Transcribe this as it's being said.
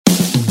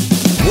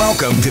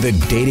Welcome to the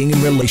Dating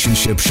and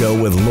Relationship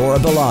Show with Laura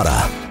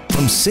Bilotta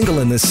from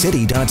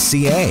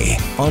singleinthecity.ca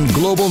on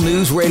Global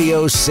News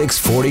Radio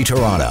 640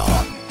 Toronto.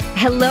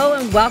 Hello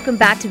and welcome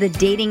back to the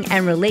Dating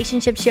and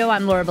Relationship Show.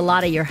 I'm Laura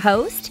Bilotta, your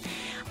host.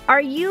 Are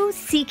you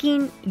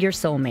seeking your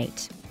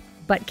soulmate,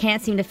 but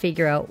can't seem to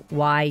figure out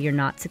why you're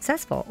not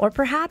successful? Or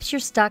perhaps you're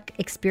stuck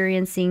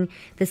experiencing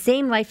the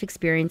same life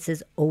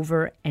experiences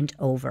over and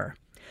over.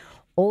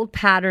 Old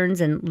patterns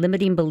and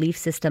limiting belief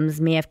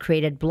systems may have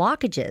created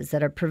blockages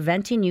that are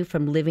preventing you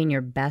from living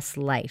your best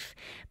life.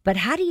 But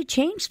how do you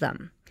change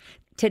them?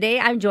 Today,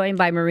 I'm joined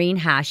by Maureen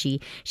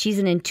Hashi. She's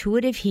an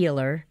intuitive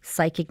healer,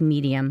 psychic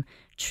medium,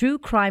 true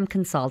crime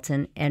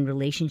consultant, and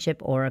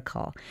relationship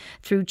oracle.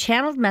 Through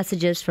channeled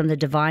messages from the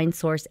divine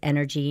source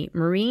energy,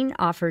 Maureen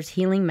offers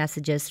healing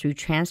messages through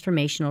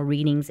transformational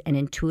readings and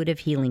intuitive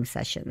healing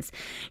sessions.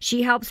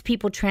 She helps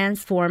people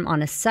transform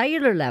on a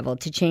cellular level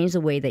to change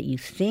the way that you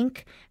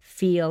think,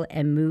 feel,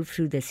 and move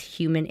through this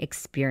human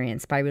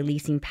experience by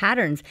releasing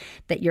patterns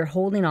that you're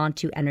holding on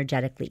to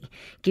energetically,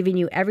 giving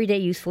you everyday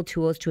useful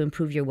tools to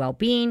improve your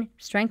well-being,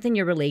 strengthen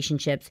your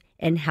relationships,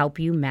 and help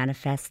you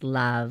manifest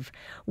love.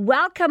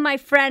 Welcome, my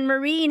friend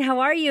Maureen. How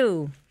are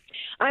you?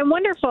 I'm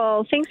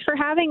wonderful. Thanks for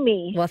having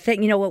me. Well,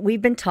 you know what?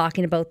 We've been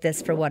talking about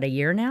this for a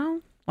year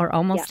now? Or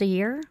almost a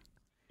year?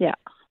 Yeah.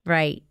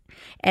 Right.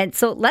 And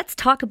so let's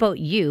talk about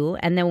you,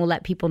 and then we'll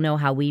let people know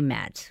how we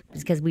met,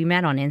 because we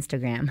met on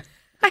Instagram.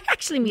 I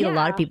actually meet a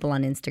lot of people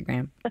on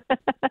Instagram.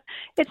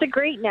 It's a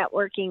great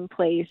networking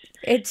place.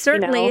 It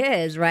certainly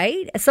is,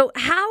 right? So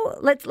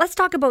let's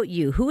talk about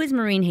you. Who is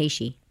Maureen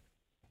Hashi?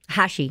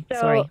 Sorry.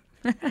 Sorry.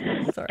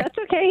 That's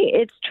okay.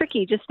 It's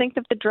tricky. Just think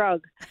of the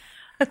drug.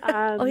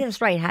 Oh, yeah,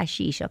 that's right.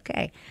 Hashish.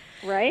 Okay.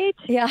 Right?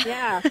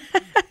 Yeah.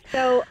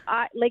 So,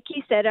 like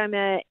you said, I'm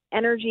an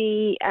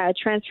energy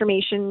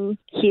transformation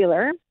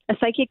healer, a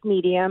psychic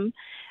medium,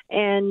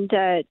 and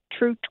a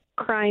true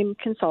crime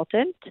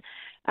consultant.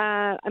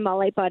 I'm a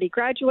light body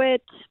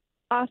graduate,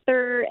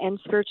 author, and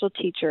spiritual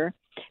teacher.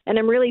 And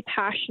I'm really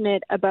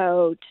passionate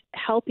about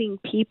helping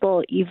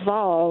people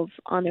evolve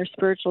on their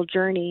spiritual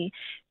journey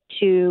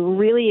to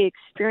really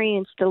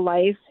experience the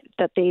life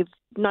that they've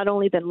not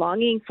only been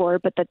longing for,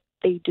 but that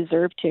they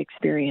deserve to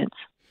experience.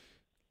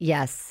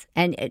 Yes.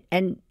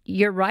 And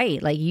you're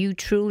right. Like, you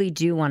truly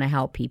do want to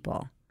help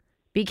people,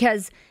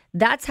 because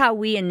that's how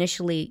we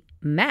initially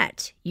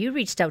met. You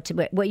reached out to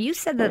me. Well, you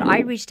said that I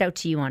reached out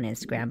to you on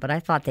Instagram, but I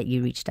thought that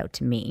you reached out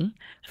to me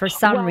for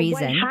some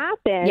reason. What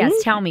happened?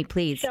 Yes, tell me,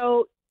 please.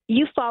 So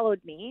you followed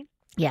me.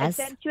 Yes.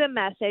 I sent you a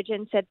message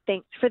and said,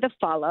 thanks for the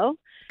follow.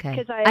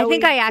 Okay. I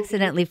think I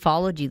accidentally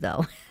followed you,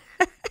 though.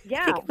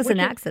 Yeah. I think it was an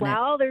accident.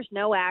 Well, there's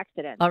no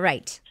accident. All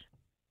right.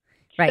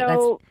 Right.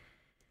 So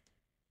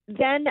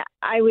then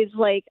I was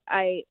like,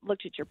 I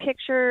looked at your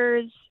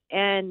pictures,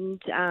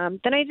 and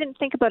then I didn't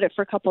think about it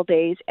for a couple of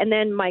days. And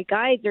then my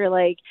guides are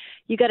like,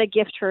 you got to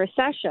gift her a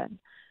session.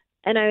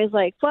 And I was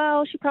like,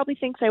 well, she probably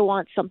thinks I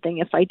want something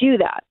if I do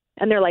that.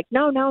 And they're like,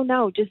 no,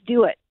 just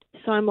do it.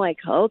 So I'm like,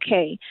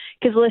 okay.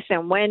 Because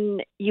listen,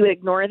 when you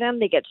ignore them,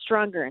 they get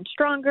stronger and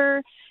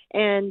stronger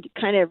and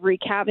kind of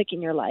wreak havoc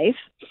in your life.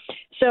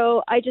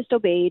 So I just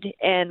obeyed,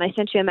 and I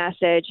sent you a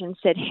message and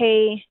said,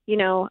 hey,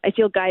 I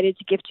feel guided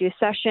to gift you a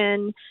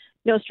session.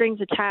 No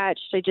strings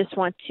attached. I just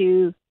want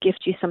to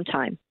gift you some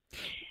time.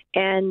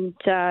 And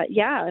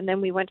and then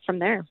we went from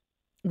there.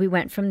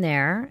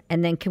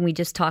 And then can we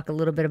just talk a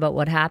little bit about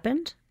what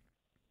happened?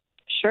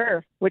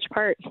 Sure. Which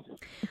part?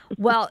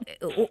 Well,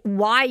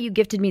 why you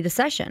gifted me the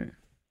session?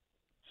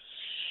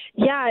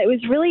 Yeah, it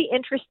was really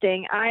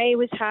interesting. I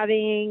was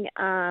having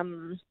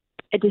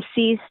a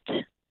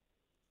deceased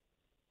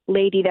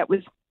lady that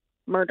was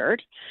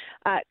murdered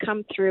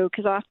come through,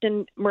 because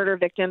often murder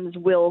victims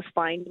will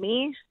find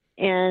me.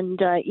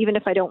 And even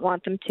if I don't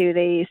want them to,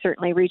 they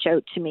certainly reach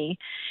out to me.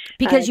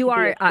 Because you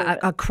are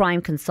a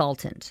crime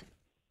consultant.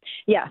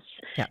 Yes.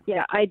 Yeah.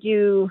 Yeah, I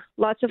do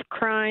lots of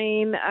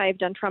crime. I've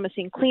done trauma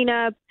scene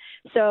cleanup.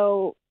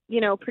 So,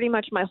 pretty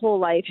much my whole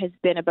life has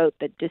been about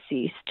the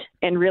deceased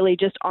and really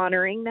just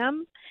honoring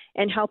them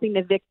and helping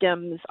the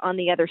victims on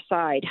the other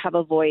side have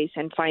a voice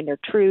and find their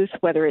truth,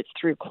 whether it's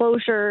through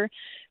closure,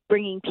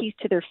 bringing peace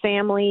to their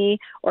family,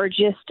 or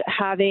just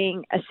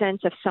having a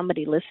sense of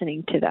somebody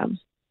listening to them.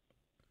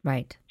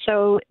 Right.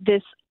 So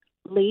this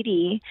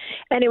lady,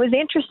 and it was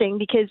interesting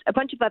because a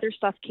bunch of other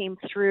stuff came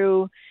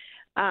through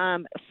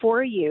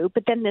for you,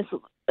 but then this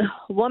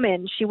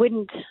woman, she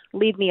wouldn't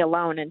leave me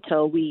alone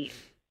until we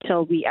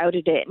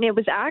outed it, and it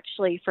was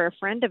actually for a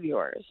friend of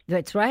yours.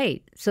 That's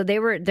right. So they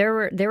were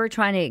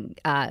trying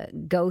to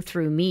go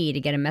through me to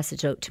get a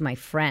message out to my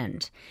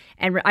friend,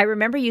 and I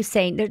remember you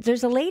saying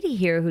there's a lady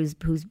here who's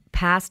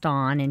passed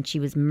on and she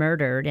was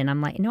murdered, and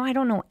I'm like, no, I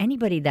don't know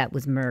anybody that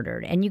was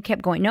murdered, and you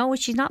kept going, no,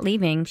 she's not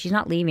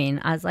leaving.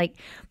 I was like,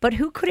 but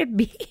who could it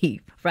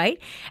be, right?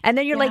 And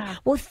then you're like,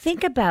 well,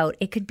 think about it.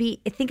 It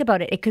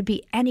could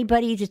be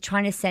anybody just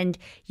trying to send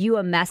you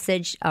a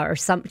message or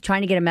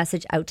trying to get a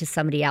message out to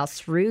somebody else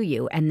through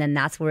you. And then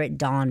that's where it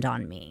dawned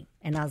on me.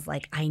 And I was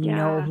like, I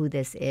know who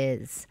this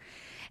is.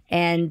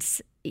 And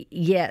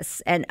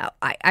Yes. And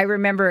I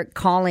remember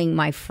calling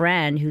my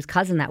friend whose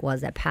cousin that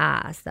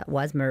passed, that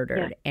was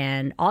murdered,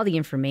 and all the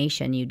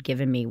information you'd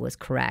given me was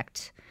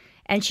correct.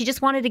 And she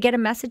just wanted to get a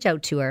message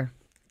out to her.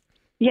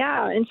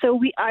 Yeah, and so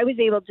I was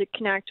able to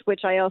connect,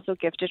 which I also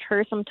gifted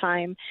her some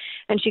time,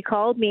 and she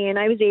called me, and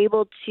I was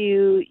able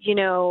to,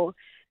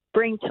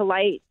 bring to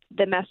light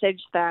the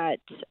message that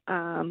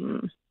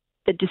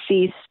the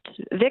deceased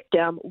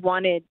victim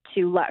wanted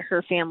to let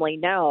her family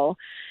know,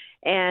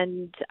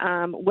 and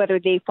whether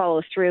they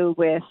follow through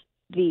with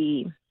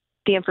the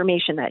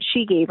information that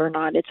she gave or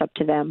not, it's up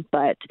to them.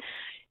 But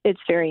it's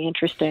very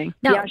interesting.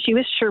 Now, yeah, she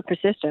was sure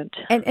persistent.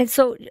 And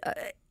so.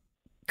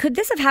 Could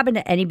this have happened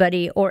to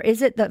anybody, or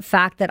is it the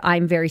fact that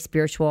I'm very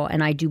spiritual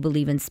and I do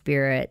believe in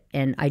spirit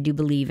and I do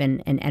believe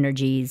in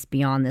energies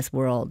beyond this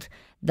world,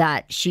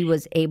 that she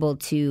was able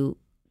to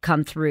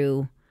come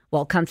through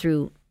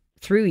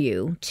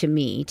you to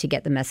me to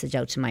get the message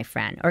out to my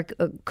friend? Or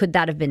could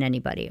that have been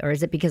anybody? Or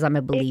is it because I'm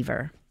a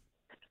believer?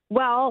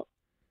 Well,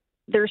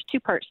 there's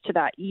two parts to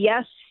that.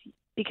 Yes,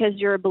 because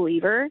you're a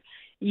believer,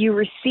 you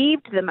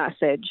received the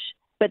message,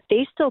 but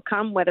they still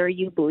come whether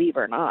you believe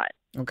or not.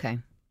 Okay.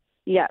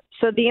 Yeah.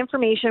 So the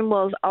information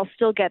I'll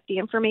still get the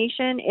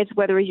information. It's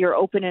whether you're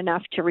open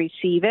enough to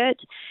receive it.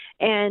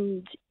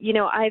 And,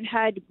 I've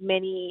had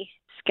many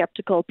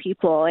skeptical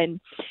people.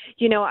 And,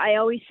 I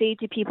always say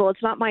to people,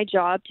 it's not my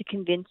job to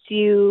convince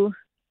you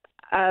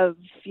of,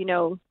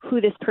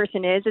 who this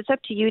person is. It's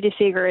up to you to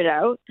figure it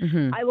out.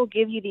 Mm-hmm. I will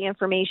give you the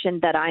information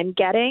that I'm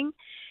getting.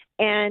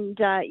 And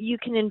you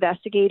can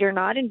investigate or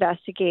not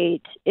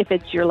investigate. If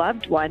it's your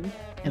loved one,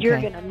 you're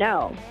going to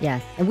know.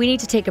 Yes. And we need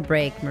to take a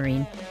break,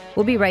 Maureen.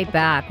 We'll be right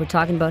back. We're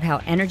talking about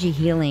how energy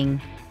healing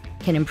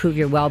can improve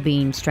your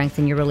well-being,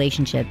 strengthen your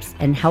relationships,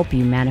 and help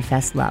you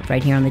manifest love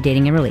right here on the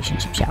Dating and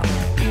Relationship Show.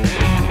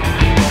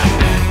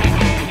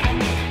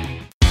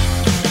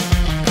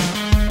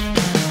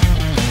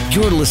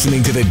 You're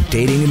listening to the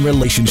Dating and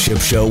Relationship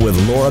Show with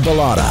Laura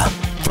Bilotta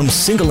from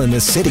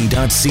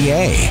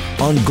singleinthecity.ca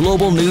on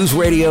Global News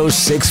Radio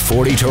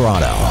 640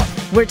 Toronto.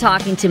 We're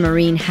talking to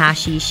Maureen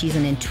Hashi. She's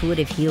an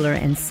intuitive healer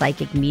and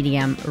psychic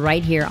medium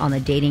right here on the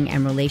Dating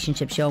and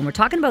Relationship Show. And we're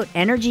talking about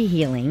energy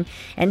healing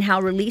and how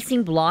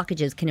releasing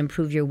blockages can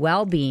improve your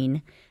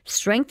well-being,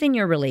 strengthen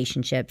your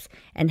relationships,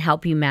 and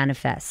help you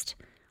manifest.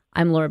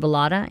 I'm Laura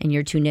Bilotta, and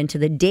you're tuned in to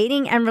the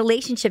Dating and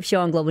Relationship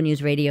Show on Global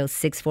News Radio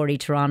 640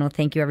 Toronto.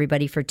 Thank you,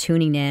 everybody, for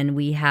tuning in.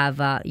 We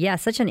have,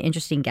 such an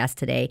interesting guest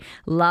today.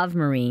 Love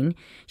Maureen.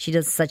 She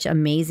does such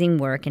amazing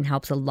work and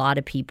helps a lot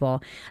of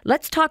people.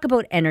 Let's talk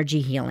about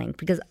energy healing,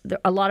 because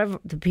a lot of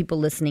the people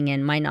listening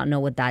in might not know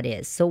what that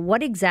is. So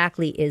what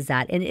exactly is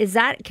that? And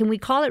can we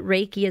call it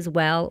Reiki as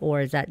well, or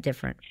is that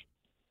different?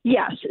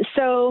 Yes.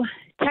 So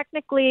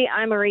technically,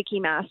 I'm a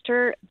Reiki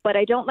master, but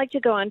I don't like to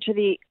go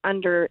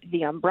under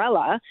the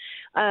umbrella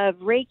of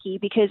Reiki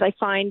because I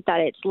find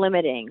that it's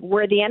limiting.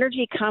 Where the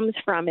energy comes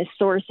from is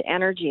source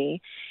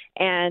energy.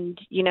 And,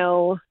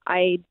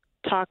 I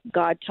talk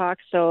God talk.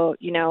 So,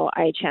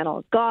 I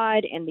channel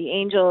God and the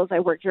angels. I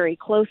work very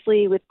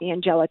closely with the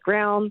angelic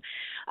realm,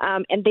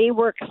 and they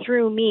work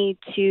through me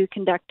to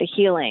conduct the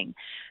healing.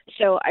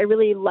 So I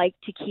really like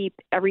to keep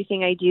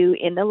everything I do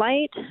in the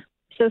light.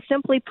 So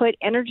simply put,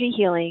 energy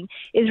healing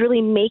is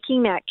really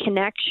making that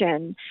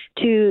connection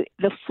to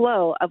the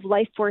flow of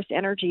life force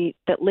energy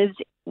that lives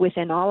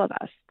within all of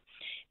us.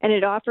 And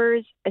it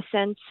offers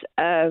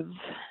a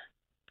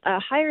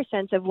higher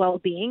sense of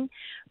well-being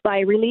by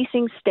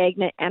releasing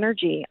stagnant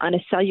energy on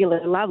a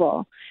cellular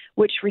level,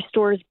 which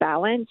restores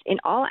balance in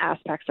all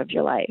aspects of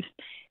your life.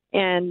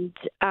 And,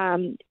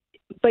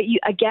 but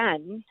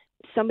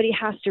somebody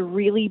has to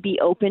really be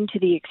open to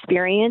the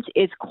experience.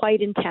 It's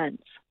quite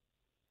intense.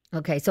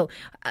 Okay, so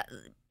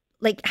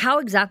how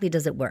exactly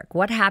does it work?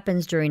 What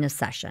happens during a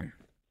session?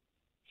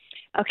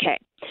 Okay,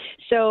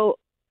 so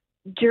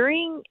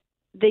during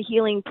the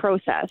healing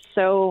process,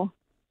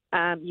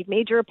 you've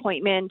made your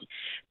appointment.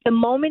 The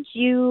moment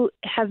you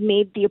have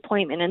made the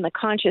appointment and the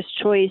conscious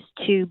choice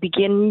to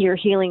begin your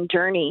healing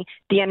journey,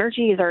 the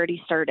energy has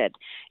already started.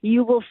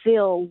 You will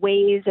feel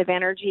waves of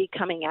energy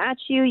coming at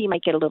you. You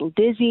might get a little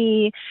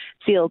dizzy,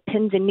 feel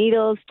pins and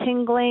needles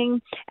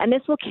tingling, and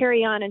this will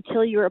carry on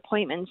until your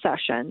appointment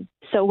session.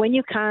 So when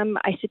you come,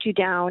 I sit you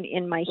down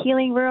in my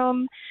healing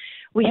room.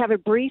 We have a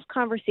brief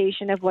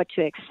conversation of what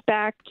to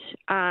expect,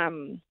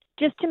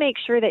 just to make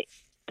sure that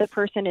the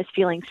person is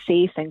feeling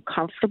safe and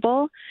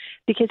comfortable,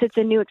 because it's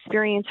a new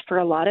experience for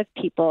a lot of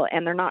people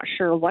and they're not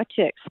sure what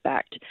to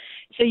expect.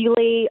 So you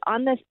lay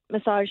on the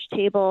massage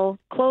table,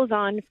 clothes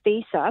on,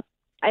 face up.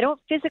 I don't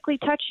physically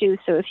touch you,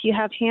 so if you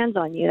have hands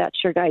on you,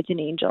 that's your guides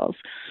and angels.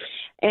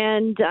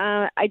 And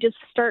I just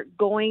start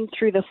going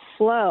through the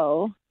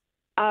flow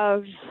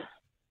of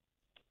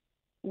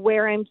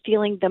where I'm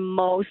feeling the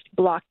most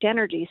blocked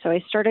energy. So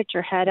I start at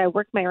your head. I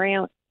work my way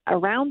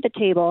around the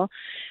table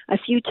a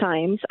few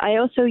times. I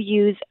also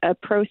use a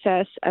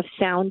process of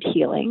sound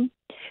healing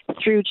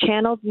through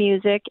channeled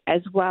music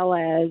as well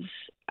as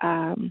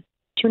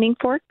tuning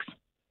forks.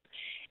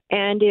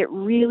 and it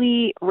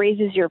really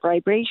raises your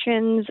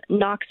vibrations,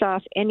 knocks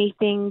off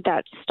anything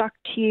that's stuck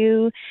to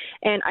you,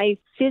 and I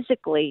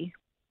physically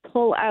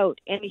pull out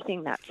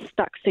anything that's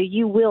stuck. So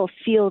you will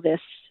feel this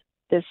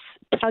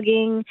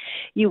tugging,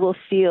 you will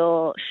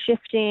feel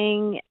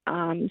shifting.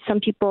 Some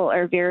people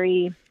are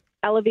very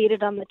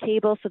elevated on the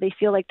table, so they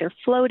feel like they're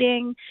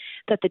floating,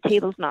 that the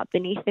table's not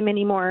beneath them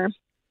anymore.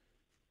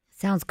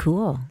 Sounds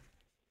cool.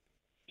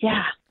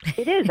 Yeah,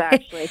 it is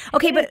actually.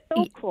 Okay, it but is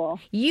so cool.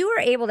 You were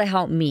able to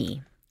help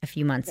me a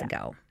few months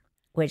ago,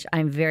 which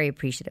I'm very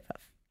appreciative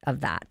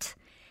of that.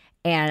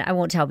 And I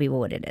won't tell people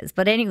what it is.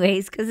 But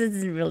anyways, because this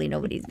is really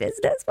nobody's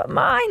business but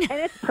mine. And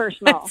it's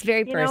personal. It's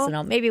very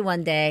personal. Maybe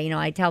one day,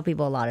 I tell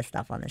people a lot of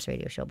stuff on this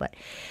radio show, but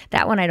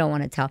that one I don't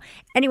want to tell.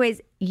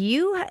 Anyways,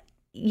 you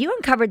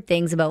uncovered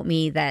things about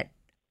me that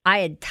I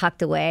had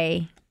tucked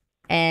away,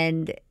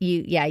 and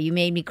you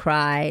made me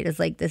cry. It was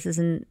like, this is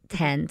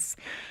intense.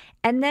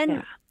 And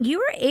then you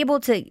were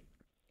able to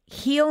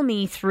heal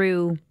me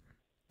through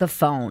the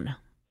phone,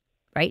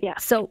 right? Yeah.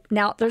 So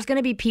now there's going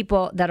to be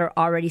people that are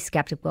already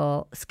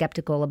skeptical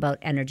about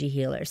energy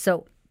healers.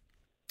 So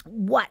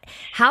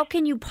how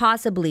can you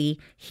possibly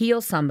heal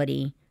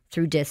somebody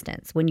through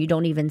distance when you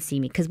don't even see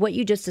me? Because what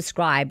you just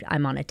described,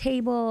 I'm on a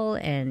table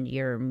and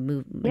you're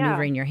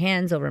maneuvering your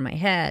hands over my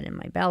head and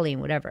my belly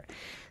and whatever.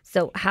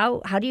 So how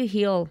do you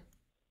heal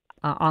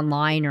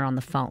online or on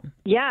the phone?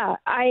 Yeah,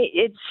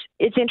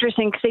 it's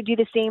interesting because I do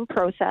the same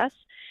process.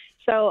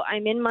 So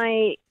I'm in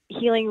my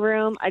healing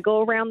room. I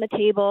go around the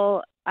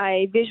table.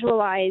 I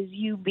visualize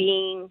you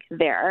being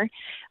there,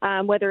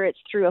 whether it's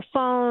through a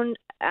phone,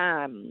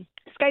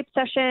 Skype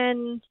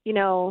session,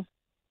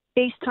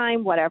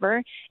 FaceTime,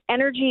 whatever.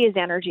 Energy is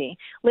energy.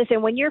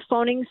 Listen, when you're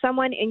phoning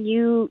someone and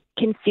you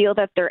can feel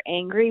that they're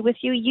angry with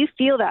you, you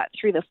feel that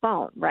through the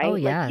phone, right? Oh,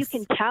 yes. Like you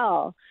can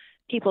tell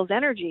people's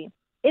energy.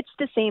 It's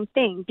the same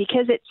thing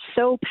because it's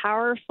so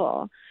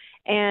powerful.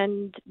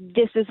 And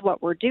this is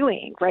what we're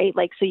doing, right?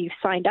 Like, so you've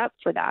signed up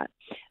for that.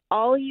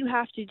 All you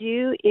have to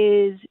do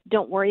is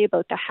don't worry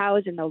about the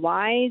hows and the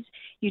whys.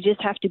 You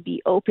just have to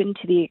be open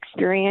to the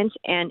experience,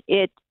 and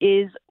it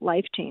is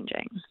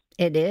life-changing.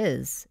 It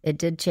is. It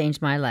did change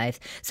my life.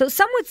 So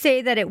some would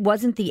say that it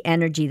wasn't the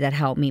energy that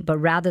helped me, but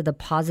rather the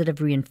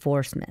positive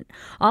reinforcement,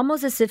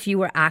 almost as if you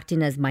were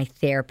acting as my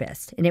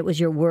therapist, and it was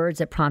your words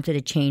that prompted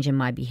a change in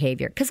my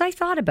behavior. Because I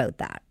thought about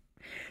that.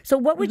 So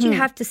what would you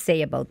have to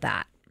say about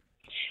that?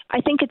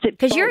 I think it's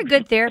because you're a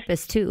good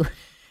therapist too.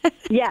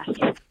 Yes.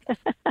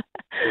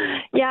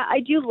 Yeah, I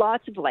do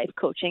lots of life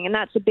coaching, and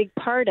that's a big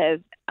part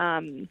of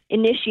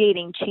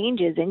initiating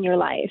changes in your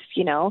life,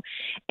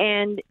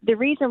 And the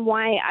reason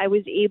why I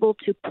was able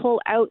to pull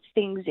out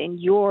things in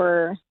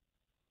your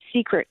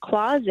secret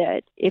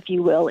closet, if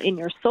you will, in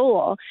your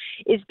soul,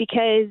 is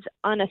because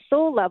on a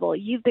soul level,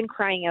 you've been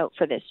crying out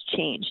for this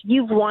change.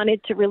 You've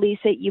wanted to release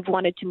it. You've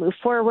wanted to move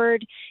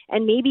forward,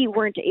 and maybe you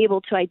weren't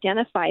able to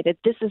identify that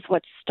this is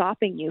what's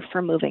stopping you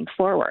from moving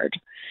forward.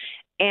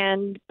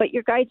 But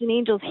your guides and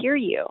angels hear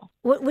you.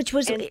 Which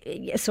was,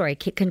 sorry,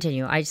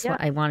 continue.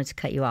 I wanted to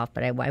cut you off,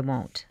 but I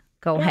won't.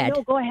 Go ahead.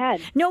 No, go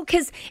ahead. No,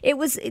 because it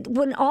was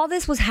when all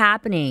this was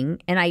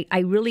happening, and I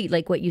really,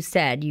 like what you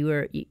said,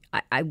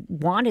 I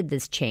wanted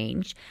this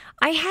change.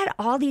 I had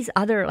all these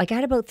other, I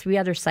had about 3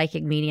 other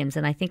psychic mediums,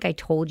 and I think I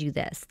told you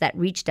this, that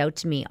reached out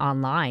to me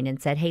online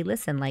and said, hey,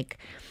 listen,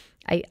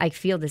 I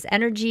feel this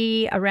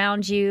energy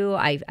around you.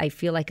 I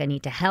feel like I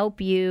need to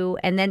help you.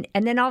 And then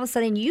all of a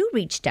sudden you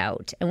reached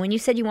out. And when you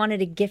said you wanted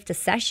to gift a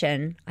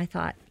session, I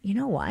thought, you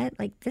know what?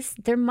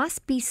 There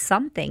must be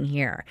something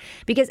here.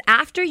 Because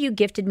after you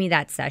gifted me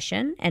that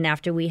session, and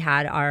after we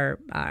had our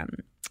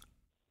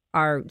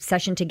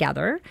session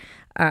together,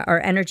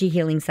 our energy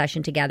healing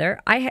session together,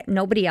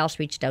 nobody else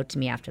reached out to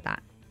me after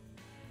that.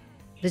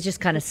 It just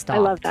kind of stopped.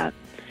 I love that.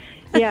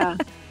 Yeah.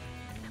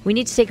 We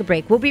need to take a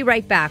break. We'll be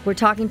right back. We're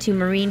talking to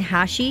Maureen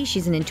Hashi.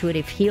 She's an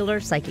intuitive healer,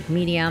 psychic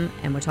medium,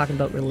 and we're talking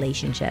about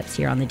relationships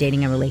here on the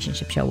Dating and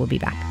Relationship Show. We'll be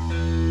back.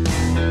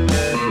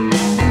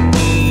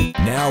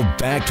 Now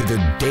back to the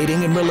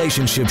Dating and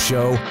Relationship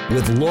Show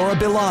with Laura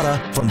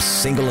Bilotta from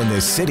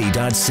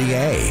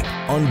singleinthecity.ca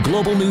on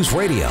Global News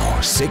Radio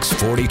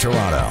 640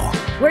 Toronto.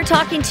 We're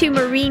talking to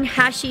Maureen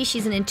Hashi.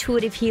 She's an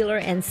intuitive healer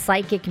and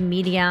psychic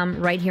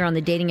medium right here on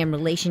the Dating and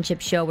Relationship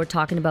Show. We're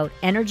talking about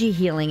energy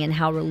healing and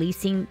how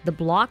releasing the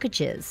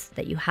blockages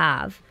that you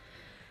have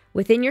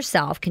within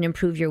yourself can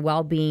improve your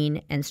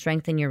well-being and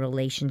strengthen your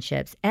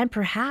relationships and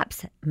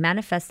perhaps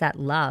manifest that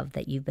love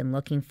that you've been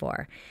looking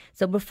for.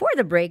 So before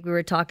the break, we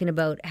were talking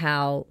about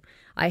how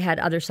I had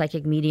other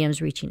psychic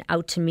mediums reaching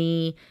out to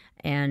me,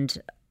 and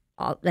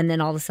then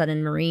all of a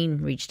sudden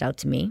Maureen reached out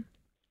to me,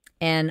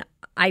 and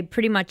I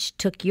pretty much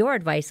took your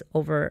advice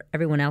over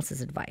everyone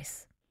else's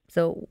advice.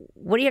 So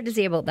what do you have to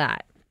say about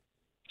that?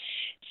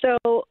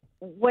 So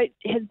what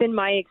has been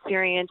my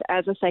experience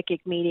as a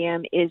psychic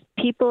medium is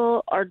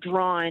people are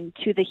drawn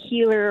to the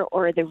healer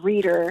or the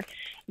reader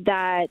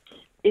that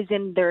is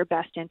in their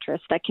best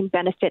interest, that can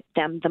benefit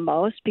them the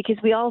most, because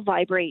we all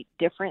vibrate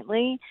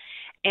differently.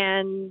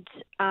 And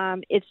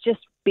it's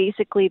just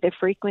basically the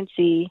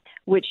frequency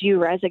which you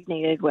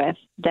resonated with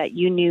that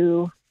you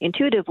knew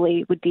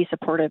intuitively would be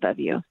supportive of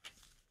you.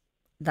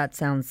 That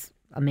sounds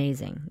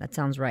amazing. That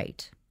sounds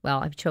right. Well,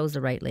 I've chose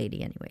the right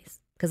lady anyways,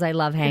 because I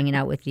love hanging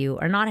out with you,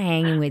 or not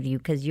hanging with you,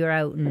 because you're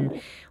out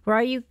in, where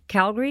are you,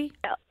 Calgary?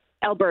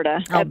 Alberta.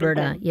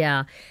 Alberta,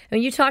 yeah.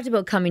 And you talked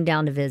about coming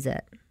down to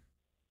visit.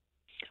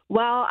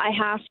 Well, I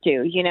have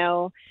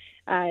to,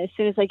 as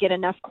soon as I get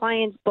enough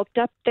clients booked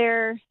up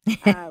there,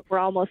 we're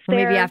almost there.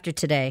 Maybe after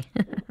today.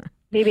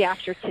 Maybe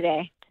after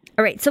today.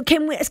 All right. So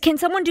can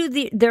someone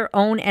do their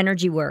own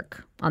energy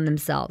work on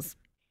themselves?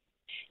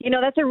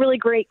 That's a really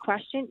great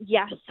question.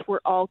 Yes, we're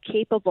all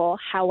capable.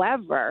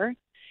 However,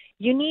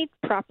 you need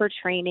proper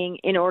training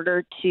in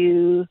order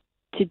to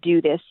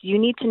do this. You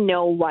need to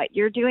know what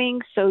you're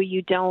doing so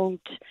you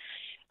don't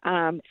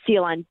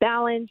feel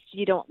unbalanced.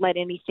 You don't let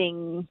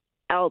anything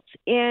else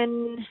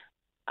in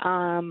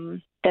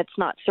that's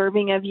not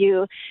serving of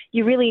you.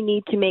 You really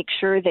need to make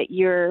sure that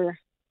you're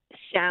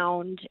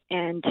sound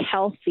and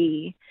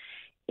healthy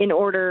in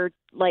order,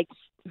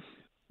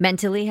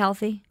 mentally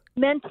healthy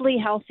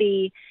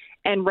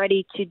and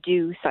ready to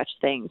do such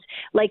things.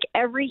 Like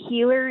every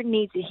healer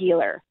needs a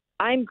healer.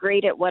 I'm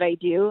great at what I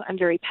do. I'm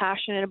very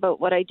passionate about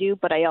what I do,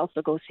 but I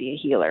also go see a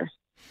healer.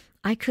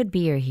 I could be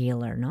your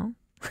healer, no?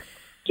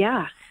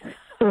 Yeah.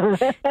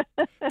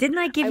 Didn't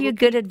I give you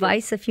good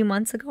advice a few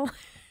months ago?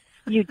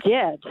 You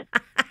did.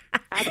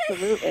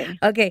 Absolutely.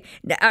 Okay.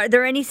 Are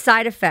there any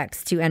side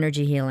effects to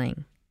energy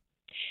healing?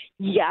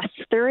 Yes,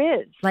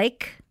 there is.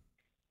 Like?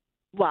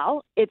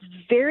 Well, it's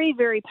very,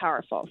 very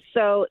powerful.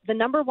 So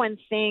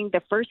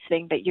the first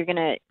thing that you're going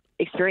to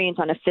experience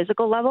on a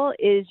physical level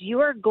is you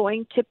are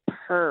going to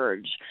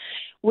purge,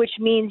 which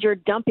means you're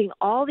dumping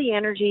all the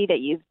energy that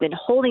you've been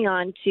holding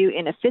on to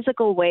in a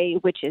physical way,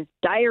 which is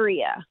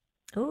diarrhea.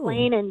 Ooh.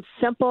 Plain and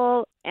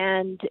simple,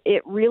 and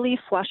it really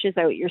flushes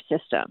out your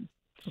system.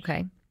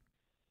 Okay.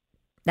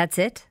 That's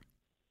it?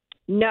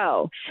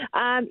 No.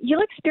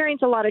 You'll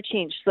experience a lot of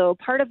change. So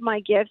part of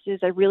my gifts is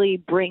I really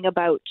bring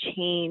about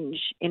change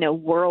in a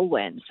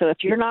whirlwind. So if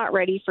you're not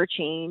ready for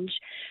change,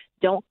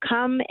 don't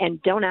come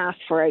and don't ask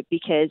for it,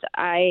 because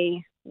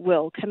I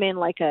will come in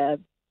like a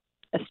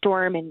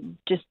storm and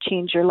just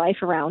change your life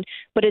around.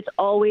 But it's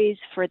always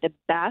for the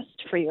best,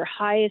 for your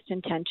highest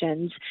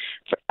intentions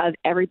of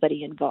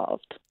everybody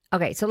involved.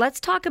 Okay, so let's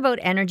talk about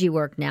energy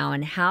work now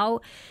and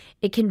how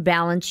it can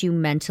balance you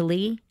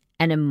mentally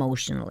and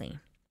emotionally.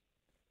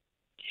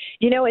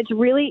 It's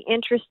really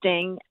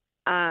interesting.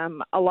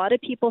 A lot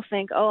of people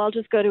think, I'll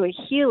just go to a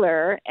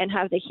healer and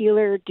have the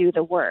healer do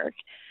the work,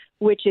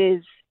 which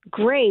is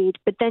great,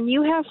 but then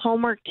you have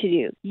homework to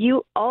do.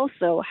 You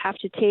also have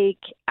to take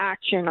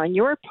action on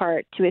your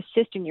part to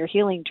assist in your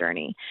healing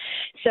journey.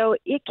 So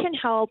it can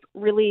help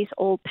release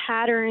old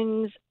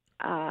patterns,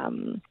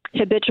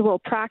 habitual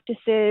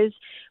practices,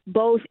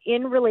 both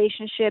in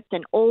relationships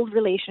and old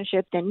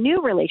relationships and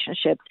new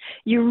relationships.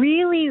 You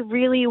really,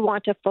 really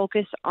want to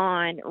focus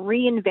on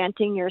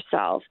reinventing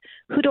yourself.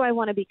 Who do I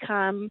want to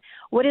become?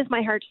 What is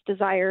my heart's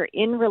desire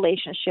in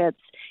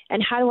relationships?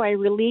 And how do I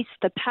release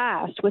the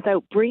past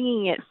without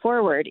bringing it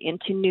forward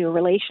into new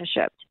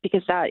relationships?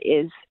 Because that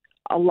is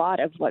a lot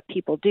of what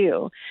people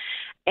do.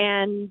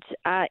 And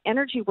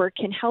energy work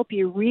can help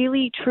you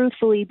really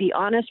truthfully be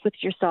honest with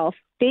yourself,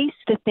 face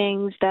the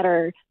things that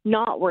are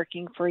not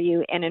working for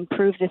you, and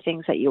improve the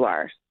things that you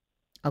are.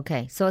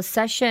 Okay, so a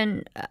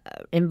session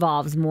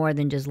involves more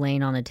than just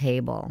laying on a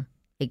table.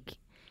 It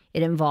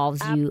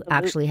involves Absolutely. You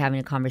actually having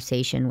a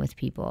conversation with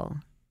people.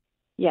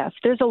 Yes,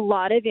 there's a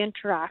lot of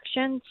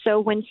interaction. So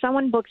when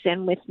someone books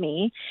in with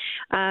me,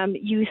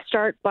 you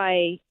start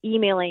by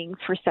emailing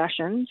for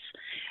sessions.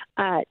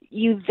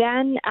 You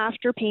then,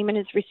 after payment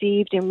is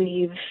received and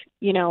we've,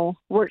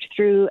 worked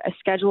through a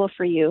schedule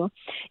for you,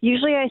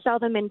 usually I sell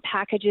them in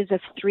packages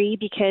of 3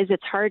 because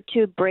it's hard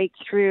to break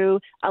through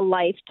a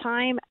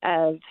lifetime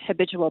of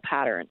habitual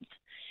patterns.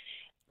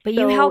 But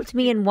you helped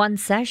me in one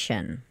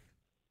session.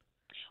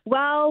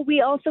 Well,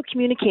 we also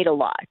communicate a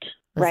lot,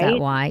 right? Is that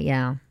why?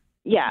 Yeah.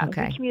 Yeah,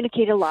 Okay. We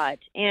communicate a lot.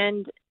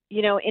 And,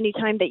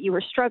 anytime that you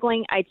were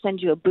struggling, I'd send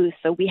you a boost.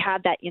 So we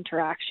had that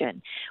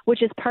interaction,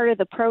 which is part of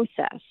the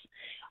process.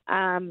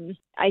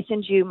 I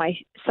send you my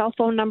cell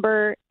phone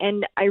number,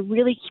 and I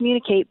really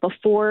communicate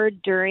before,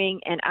 during,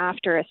 and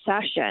after a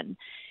session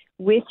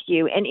with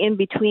you. And in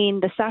between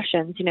the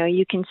sessions,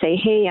 you can say,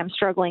 hey, I'm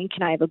struggling.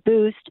 Can I have a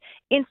boost?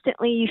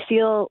 Instantly, you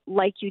feel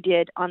like you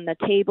did on the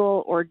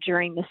table or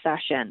during the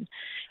session.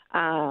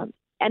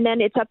 And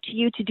then it's up to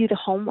you to do the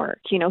homework,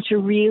 to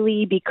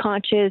really be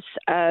conscious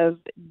of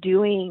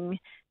doing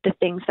the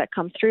things that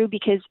come through,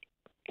 because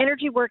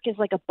energy work is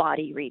like a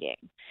body reading.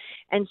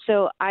 And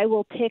so I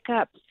will pick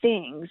up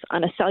things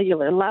on a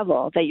cellular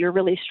level that you're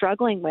really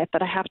struggling with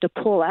that I have to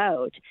pull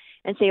out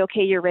and say,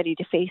 okay, you're ready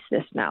to face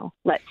this now.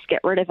 Let's get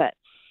rid of it.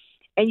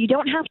 And you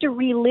don't have to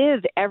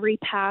relive every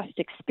past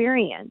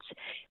experience.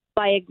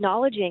 By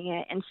acknowledging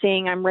it and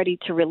saying, I'm ready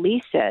to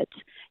release it,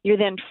 you're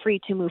then free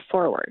to move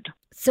forward.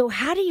 So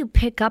how do you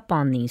pick up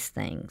on these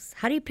things?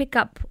 How do you pick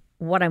up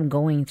what I'm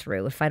going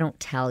through if I don't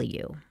tell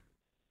you?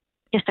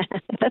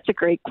 That's a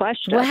great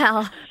question.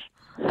 Well,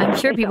 I'm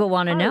sure people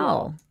want to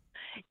know.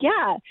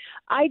 Yeah,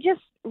 I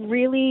just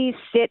really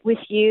sit with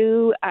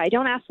you. I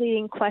don't ask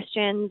leading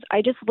questions.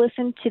 I just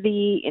listen to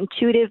the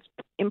intuitive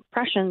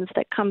impressions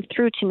that come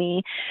through to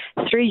me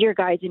through your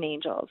guides and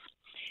angels.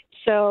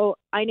 So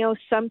I know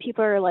some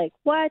people are like,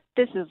 what?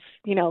 This is,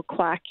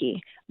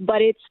 quacky.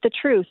 But it's the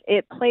truth.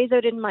 It plays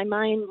out in my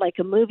mind like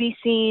a movie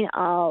scene.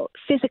 I'll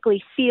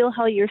physically feel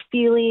how you're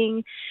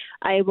feeling.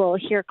 I will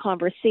hear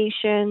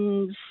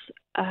conversations.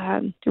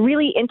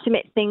 Really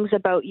intimate things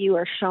about you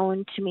are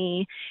shown to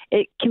me.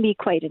 It can be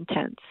quite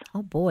intense.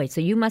 Oh, boy.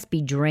 So you must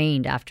be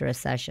drained after a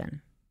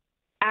session.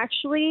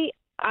 Actually,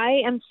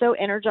 I am so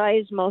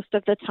energized most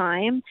of the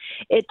time.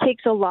 It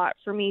takes a lot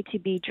for me to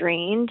be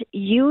drained.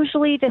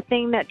 Usually the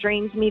thing that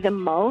drains me the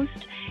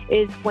most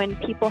is when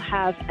people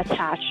have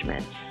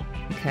attachments.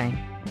 Okay.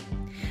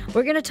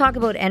 We're going to talk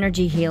about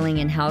energy healing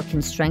and how it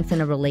can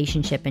strengthen a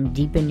relationship and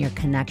deepen your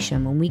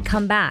connection when we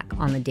come back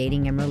on the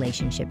Dating and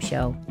Relationship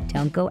Show.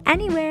 Don't go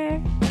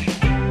anywhere.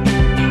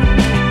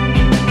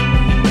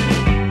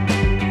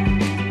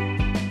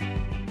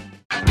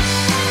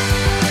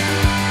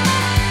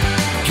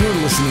 You're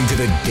listening to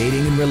the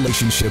Dating and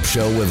Relationship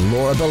Show with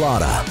Laura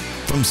Bilotta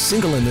from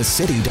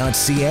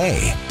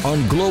singleinthecity.ca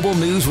on Global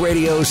News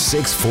Radio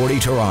 640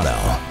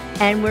 Toronto.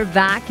 And we're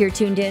back. You're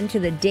tuned in to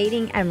the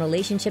Dating and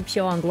Relationship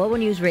Show on Global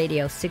News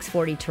Radio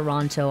 640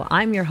 Toronto.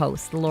 I'm your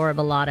host, Laura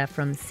Bilotta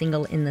from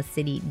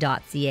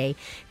singleinthecity.ca.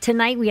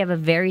 Tonight we have a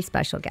very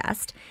special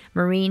guest,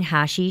 Maureen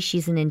Hashi.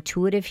 She's an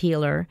intuitive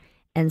healer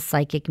and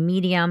psychic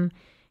medium.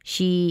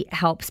 She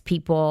helps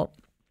people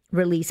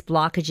release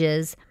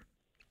blockages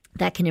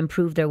that can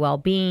improve their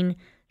well-being,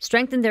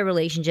 strengthen their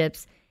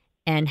relationships,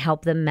 and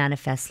help them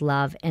manifest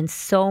love, and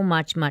so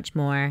much, much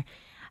more.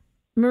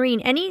 Maureen,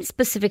 any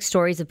specific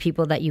stories of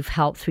people that you've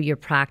helped through your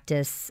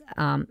practice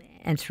and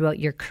throughout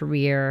your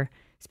career,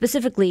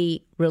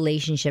 specifically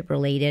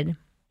relationship-related?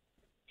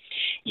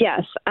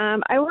 Yes.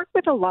 I work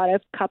with a lot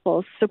of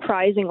couples,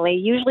 surprisingly.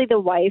 Usually the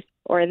wife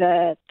or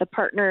the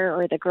partner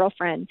or the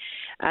girlfriend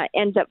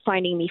ends up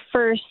finding me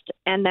first,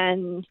 and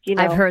then,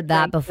 I've heard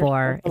that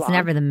before. It's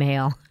never the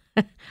male.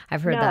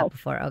 I've heard that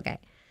before. Okay.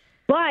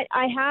 But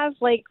I have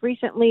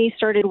recently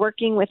started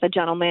working with a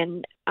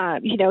gentleman.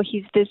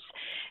 He's this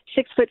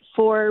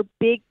 6'4",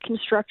 big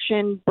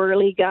construction,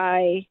 burly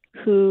guy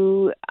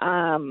who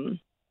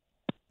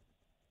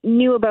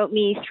knew about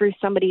me through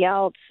somebody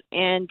else,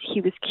 and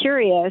he was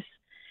curious.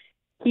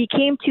 He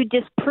came to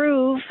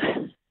disprove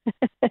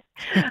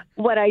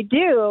what I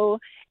do,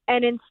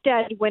 and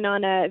instead went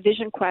on a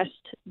vision quest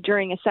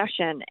during a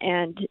session,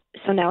 and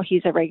so now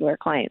he's a regular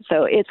client.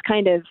 So it's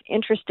kind of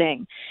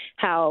interesting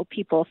how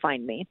people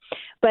find me.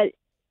 But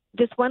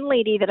this one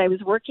lady that I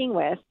was working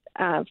with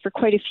for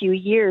quite a few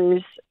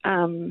years,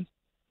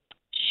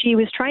 she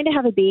was trying to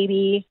have a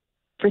baby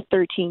for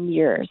 13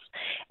 years,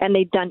 and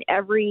they'd done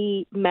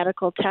every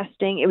medical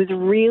testing. It was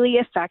really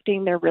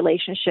affecting their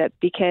relationship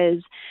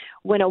because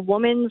when a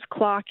woman's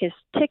clock is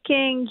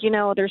ticking,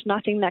 there's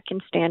nothing that can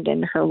stand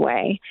in her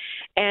way.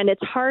 And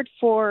it's hard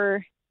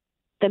for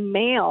the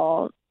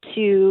male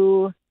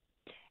to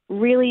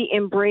really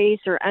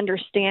embrace or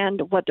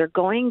understand what they're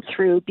going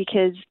through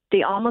because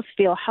they almost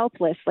feel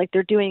helpless, like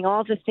they're doing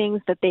all the things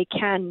that they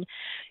can,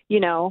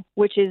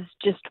 which is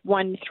just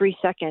 1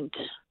 3-second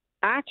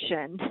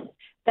action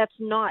that's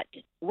not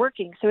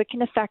working. So it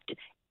can affect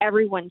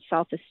everyone's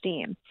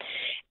self-esteem.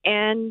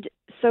 And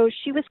so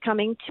she was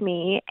coming to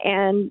me,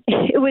 and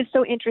it was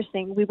so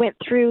interesting. We went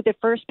through the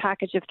first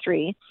package of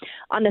 3.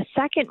 On the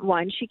second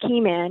one, she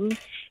came in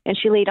and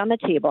she laid on the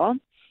table,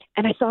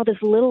 and I saw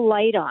this little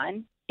light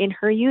on in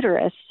her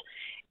uterus.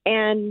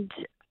 And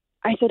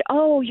I said,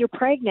 "Oh, you're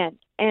pregnant."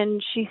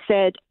 And she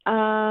said,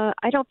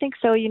 "I don't think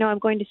so. I'm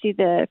going to see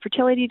the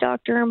fertility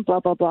doctor and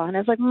blah, blah, blah." And I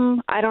was like,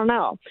 I don't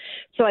know.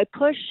 So I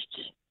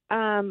pushed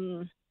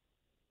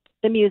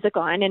the music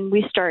on, and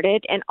we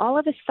started, and all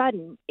of a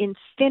sudden in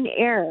thin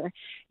air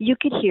you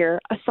could hear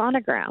a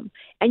sonogram,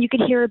 and you could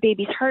hear a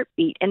baby's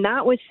heartbeat, and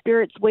that was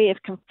Spirit's way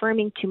of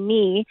confirming to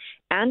me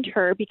and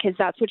her, because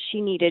that's what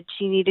she needed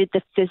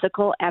the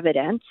physical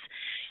evidence.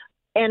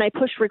 And I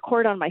pushed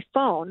record on my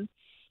phone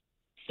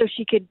so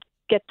she could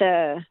get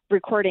the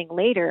recording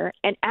later,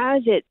 and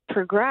as it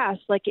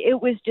progressed,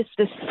 it was just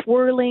this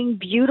swirling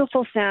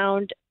beautiful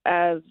sound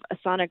of a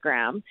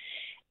sonogram,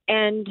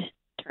 and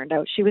turned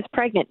out she was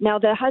pregnant. Now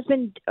the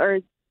husband, or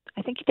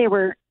I think they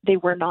were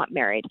not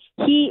married.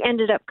 He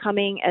ended up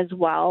coming as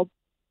well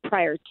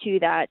prior to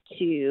that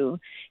to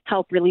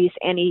help release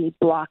any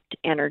blocked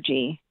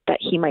energy that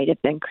he might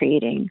have been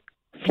creating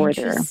for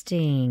their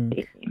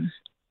baby.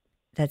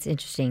 That's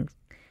interesting.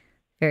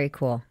 Very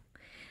cool.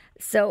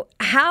 So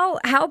how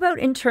about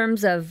in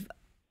terms of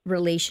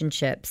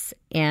relationships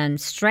and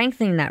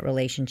strengthening that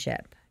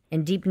relationship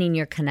and deepening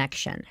your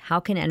connection? How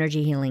can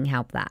energy healing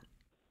help that?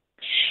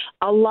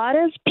 A lot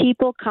of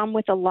people come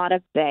with a lot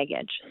of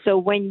baggage. So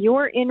when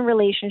you're in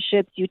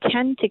relationships, you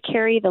tend to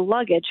carry the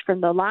luggage from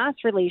the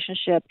last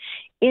relationship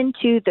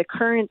into the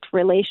current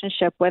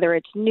relationship, whether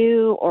it's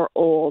new or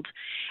old.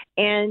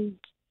 And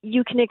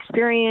you can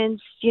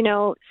experience,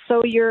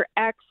 so your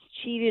ex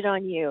cheated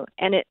on you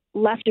and it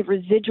left a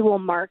residual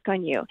mark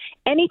on you.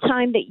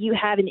 Anytime that you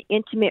have an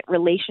intimate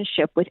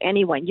relationship with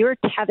anyone, you're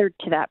tethered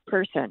to that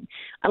person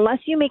unless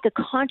you make a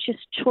conscious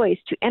choice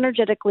to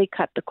energetically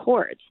cut the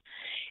cords.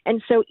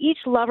 And so each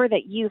lover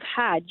that you've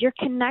had, you're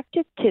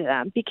connected to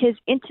them because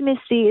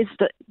intimacy is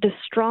the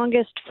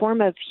strongest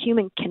form of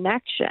human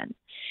connection.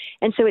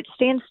 And so it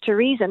stands to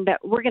reason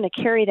that we're going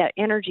to carry that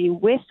energy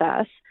with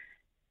us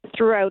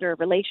throughout our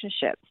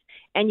relationships.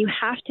 And you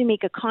have to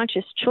make a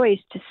conscious choice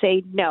to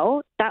say,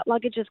 no, that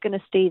luggage is going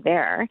to stay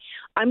there.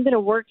 I'm going to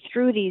work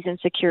through these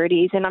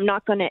insecurities, and I'm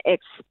not going to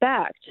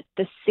expect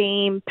the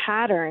same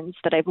patterns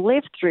that I've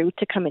lived through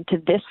to come into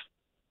this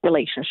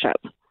relationship.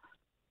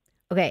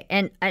 Okay,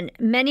 and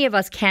many of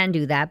us can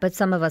do that, but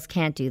some of us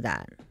can't do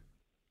that.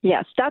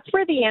 Yes, that's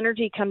where the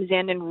energy comes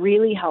in and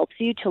really helps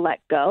you to let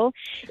go.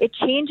 It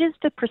changes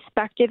the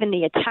perspective and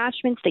the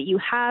attachments that you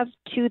have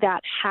to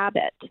that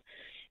habit,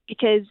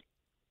 because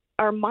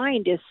our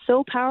mind is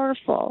so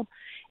powerful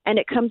and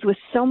it comes with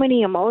so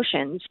many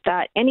emotions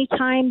that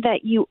anytime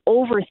that you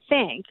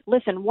overthink,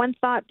 listen, one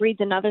thought breeds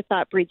another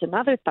thought breeds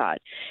another thought.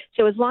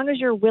 So as long as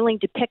you're willing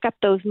to pick up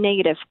those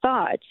negative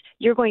thoughts,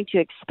 you're going to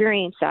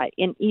experience that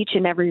in each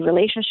and every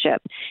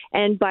relationship.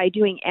 And by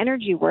doing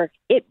energy work,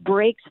 it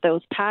breaks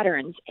those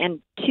patterns and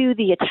to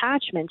the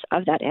attachments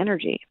of that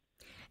energy.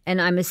 And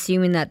I'm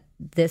assuming that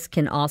this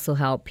can also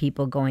help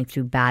people going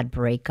through bad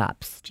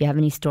breakups. Do you have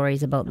any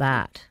stories about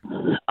that?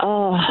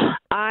 Oh,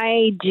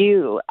 I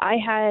do. I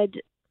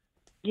had,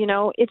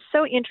 it's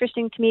so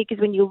interesting to me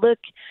because when you look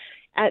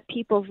at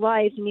people's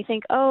lives and you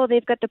think, oh,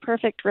 they've got the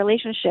perfect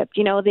relationship.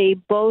 They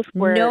both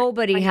were.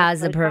 Nobody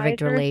has the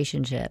perfect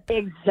relationship.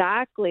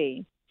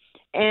 Exactly.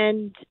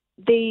 And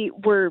they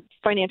were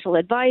financial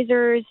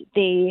advisors.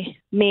 They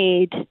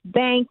made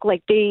bank,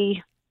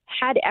 they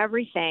had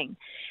everything.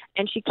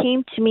 And she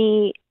came to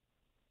me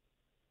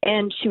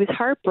and she was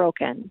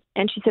heartbroken.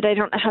 And she said, I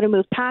don't know how to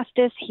move past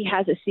this. He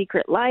has a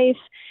secret life.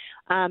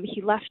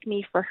 He left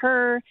me for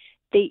her.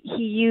 He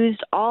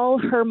used all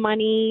her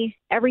money,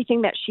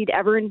 everything that she'd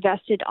ever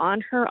invested on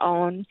her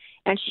own.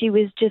 And she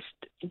was just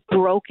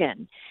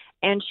broken.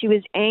 And she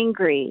was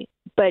angry,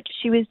 but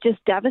she was just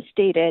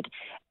devastated.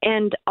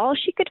 And all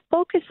she could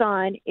focus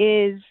on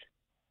is,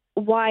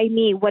 why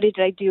me? What did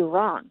I do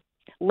wrong?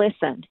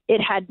 Listen,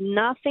 it had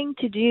nothing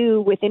to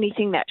do with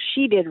anything that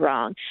she did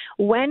wrong.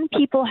 When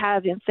people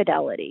have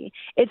infidelity,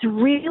 it's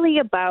really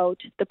about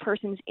the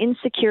person's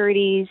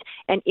insecurities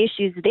and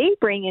issues they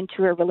bring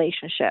into a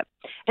relationship.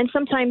 And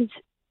sometimes,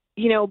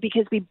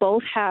 because we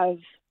both have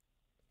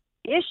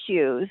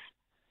issues,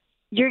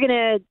 you're going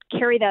to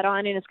carry that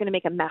on and it's going to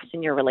make a mess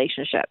in your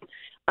relationship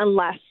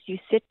unless you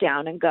sit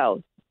down and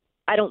go,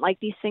 I don't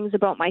like these things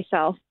about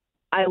myself.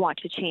 I want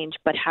to change,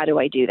 but how do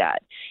I do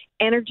that?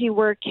 Energy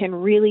work can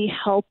really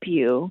help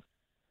you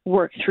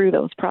work through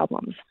those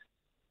problems.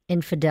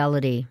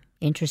 Infidelity.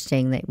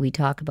 Interesting that we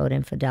talk about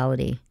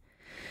infidelity.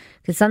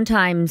 Because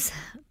sometimes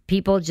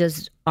people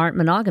just aren't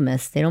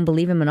monogamous. They don't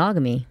believe in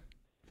monogamy.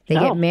 They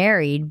get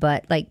married,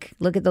 but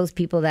look at those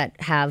people that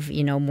have,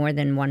 more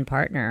than one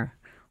partner,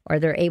 or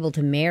they're able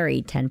to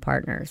marry 10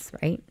 partners,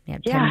 right? They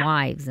have 10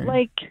 wives. And...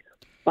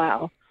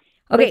 wow.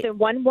 Okay. Listen,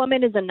 one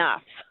woman is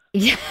enough.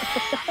 Yeah.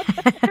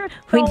 There's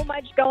so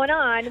much going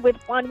on with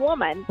one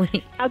woman.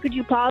 How could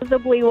you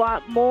possibly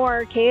want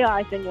more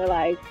chaos in your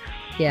life?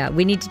 Yeah,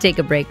 we need to take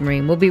a break,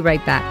 Maureen. We'll be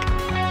right back.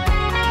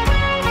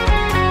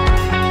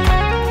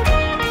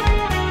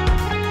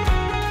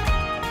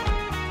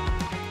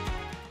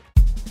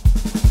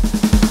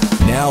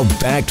 Now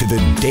back to the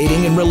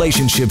Dating and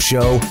Relationship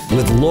Show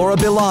with Laura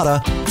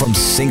Bilotta from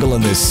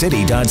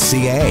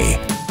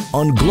singleinthecity.ca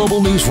on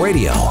Global News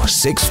Radio,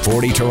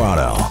 640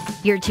 Toronto.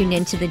 You're tuned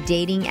into the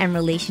Dating and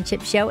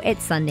Relationship Show.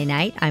 It's Sunday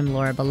night. I'm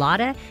Laura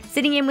Bilotta.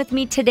 Sitting in with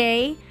me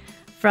today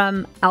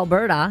from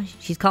Alberta.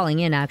 She's calling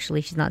in,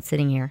 actually. She's not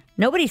sitting here.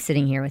 Nobody's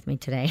sitting here with me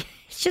today.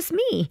 It's just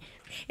me.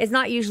 It's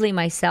not usually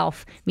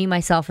myself,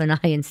 and I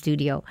in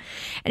studio.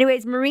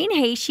 Anyways, Maureen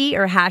Hashi,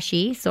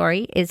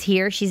 is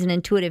here. She's an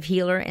intuitive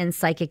healer and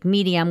psychic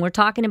medium. We're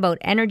talking about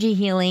energy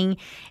healing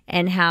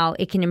and how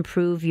it can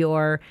improve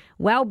your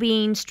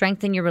well-being,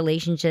 strengthen your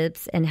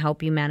relationships, and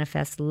help you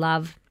manifest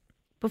love.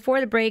 Before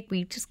the break,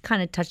 we just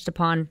kind of touched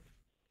upon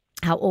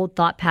how old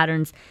thought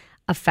patterns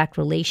affect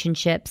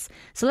relationships.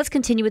 So let's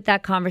continue with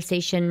that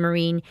conversation,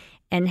 Maureen,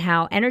 and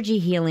how energy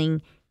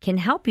healing can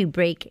help you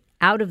break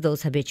out of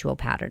those habitual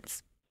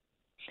patterns.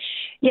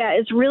 Yeah,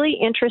 it's really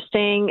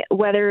interesting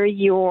whether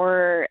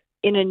you're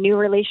in a new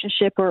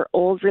relationship or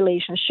old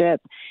relationship,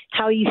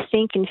 how you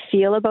think and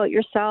feel about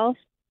yourself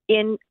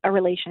in a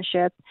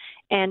relationship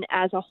and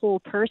as a whole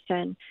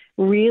person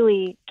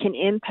really can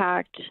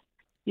impact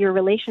your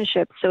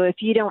relationship. So if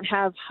you don't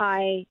have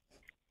high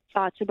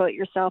thoughts about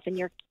yourself and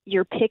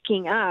you're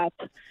picking up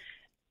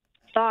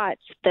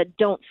thoughts that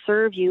don't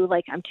serve you,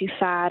 like I'm too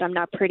fat, I'm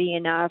not pretty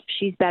enough,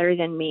 she's better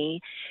than me,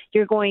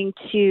 you're going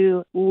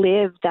to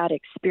live that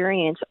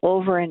experience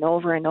over and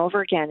over and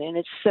over again. And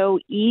it's so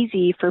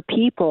easy for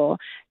people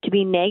to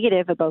be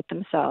negative about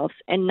themselves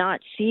and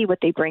not see what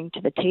they bring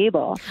to the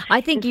table.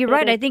 I think you're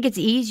right. I think it's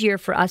easier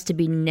for us to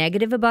be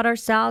negative about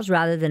ourselves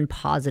rather than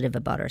positive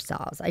about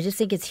ourselves. I just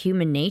think it's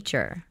human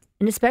nature.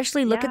 And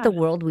especially look at the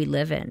world we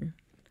live in.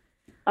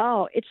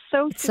 Oh, it's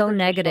so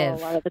negative.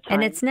 A lot of the time.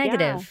 And it's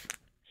negative.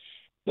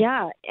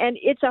 Yeah, and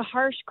it's a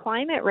harsh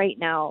climate right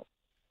now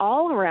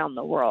all around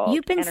the world.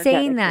 You've been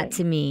saying that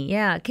to me.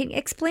 Yeah. Can you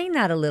explain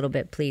that a little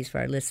bit, please, for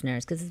our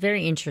listeners? Because it's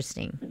very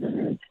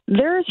interesting.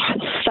 There's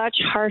such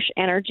harsh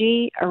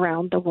energy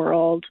around the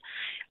world.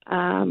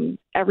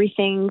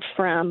 Everything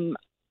from,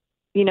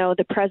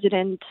 the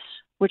president,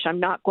 which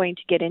I'm not going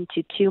to get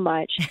into too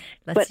much.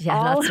 Let's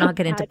not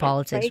get into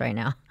politics right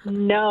now.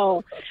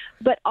 No,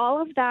 but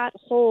all of that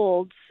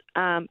holds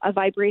a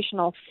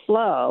vibrational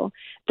flow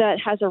that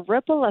has a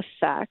ripple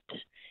effect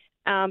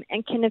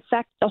and can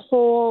affect the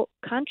whole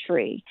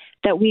country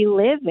that we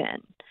live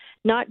in,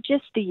 not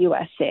just the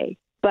USA,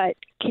 but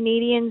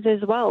Canadians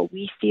as well.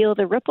 We feel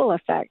the ripple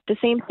effect. The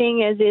same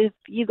thing as if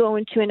you go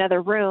into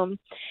another room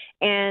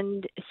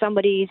and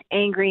somebody's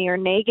angry or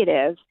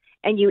negative,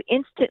 and you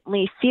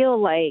instantly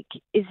feel like,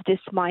 is this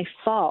my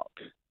fault,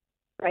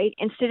 right?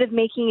 Instead of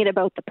making it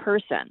about the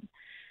person,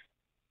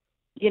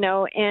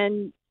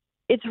 and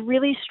it's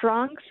really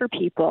strong for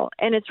people,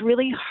 and it's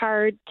really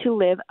hard to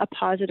live a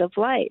positive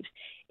life.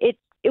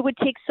 It would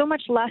take so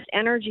much less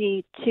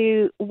energy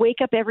to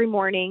wake up every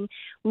morning,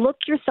 look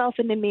yourself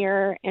in the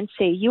mirror and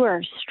say, you are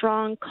a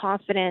strong,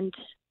 confident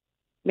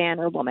man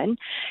or woman,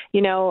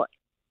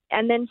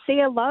 and then say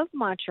a love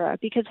mantra,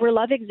 because where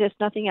love exists,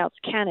 nothing else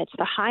can. It's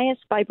the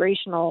highest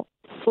vibrational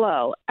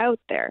flow out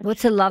there.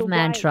 What's a love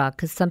mantra?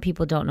 Because some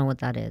people don't know what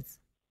that is.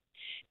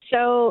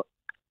 So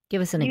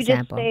give us an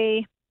example. Just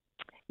say,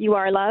 you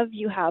are love,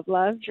 you have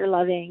love, you're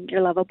loving,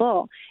 you're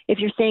lovable. If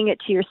you're saying it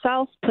to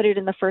yourself, put it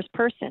in the first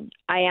person.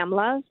 I am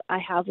love, I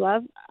have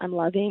love, I'm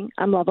loving,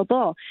 I'm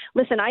lovable.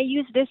 Listen, I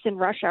use this in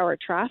rush hour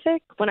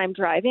traffic when I'm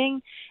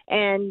driving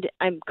and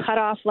I'm cut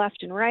off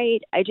left and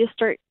right. I just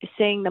start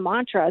saying the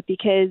mantra,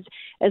 because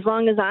as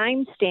long as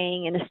I'm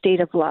staying in a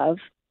state of love,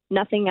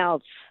 nothing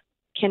else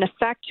can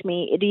affect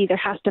me. It either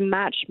has to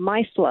match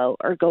my flow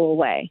or go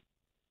away.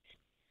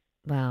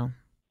 Wow.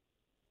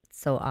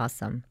 So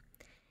awesome.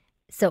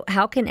 So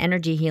how can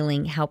energy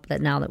healing help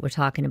that now that we're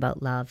talking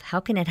about love? How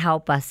can it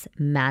help us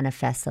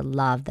manifest the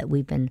love that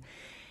we've been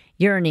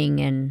yearning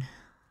and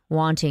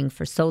wanting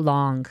for so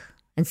long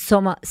and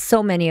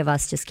so many of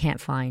us just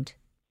can't find?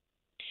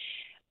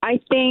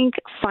 I think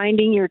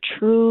finding your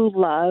true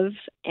love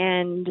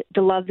and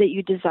the love that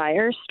you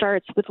desire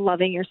starts with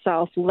loving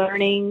yourself,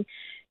 learning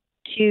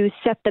to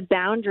set the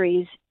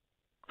boundaries,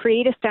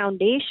 create a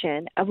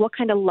foundation of what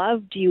kind of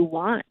love do you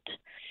want,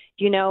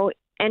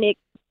 and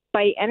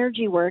by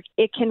energy work,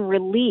 it can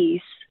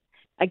release,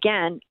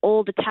 again,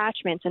 old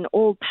attachments and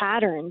old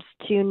patterns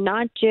to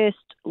not just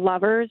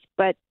lovers,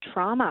 but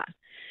trauma,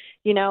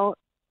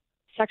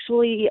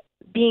 sexually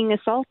being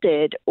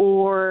assaulted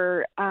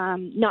or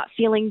not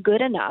feeling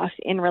good enough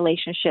in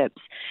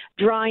relationships,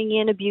 drawing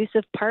in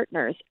abusive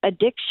partners,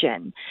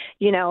 addiction.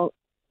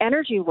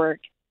 Energy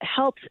work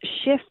helps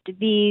shift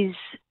these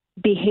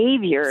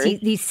behaviors.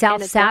 These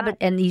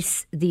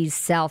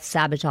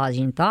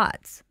self-sabotaging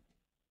thoughts.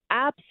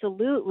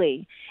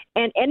 Absolutely.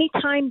 And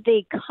anytime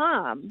they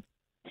come,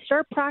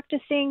 start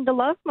practicing the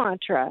love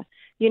mantra.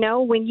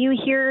 When you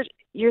hear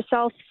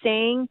yourself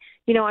saying,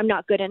 I'm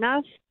not good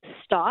enough,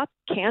 stop,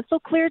 cancel,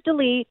 clear,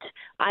 delete.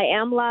 I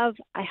am love.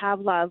 I have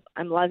love.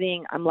 I'm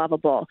loving. I'm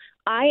lovable.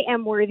 I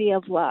am worthy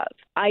of love.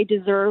 I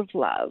deserve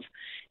love.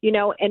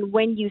 And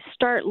when you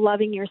start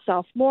loving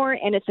yourself more,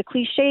 and it's a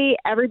cliche,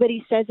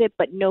 everybody says it,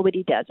 but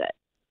nobody does it.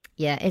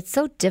 Yeah, it's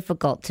so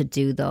difficult to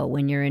do, though,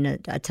 when you're in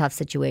a tough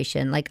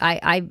situation. Like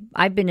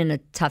I've been in a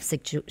tough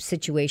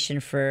situation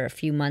for a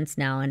few months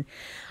now, and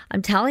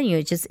I'm telling you,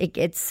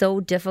 it's so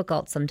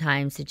difficult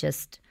sometimes to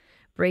just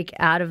break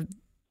out of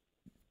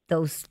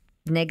those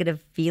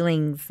negative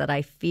feelings that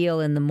I feel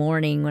in the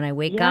morning when I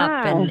wake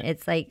up, and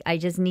it's like I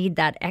just need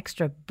that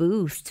extra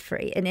boost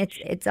and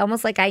it's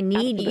almost like I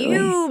need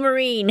you,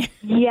 Maureen.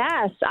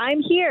 Yes,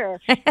 I'm here.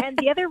 And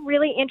the other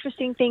really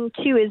interesting thing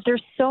too is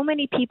there's so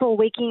many people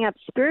waking up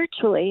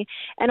spiritually,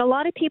 and a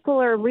lot of people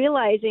are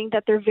realizing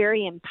that they're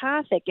very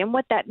empathic, and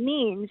what that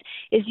means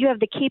is you have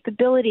the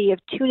capability of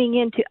tuning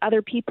into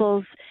other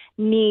people's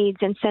needs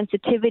and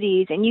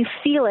sensitivities, and you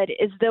feel it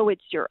as though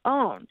it's your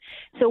own.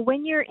 So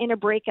when you're in a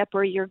breakup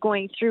or you're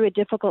going through a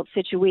difficult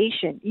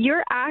situation,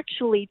 you're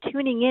actually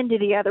tuning into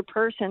the other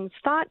person's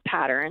thought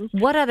patterns.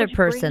 What other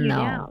person,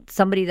 though?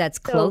 Somebody that's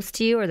close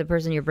to you, or the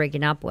person you're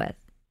breaking up with?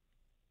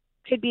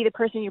 Could be the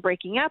person you're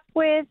breaking up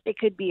with. It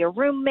could be a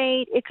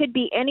roommate. It could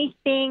be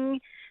anything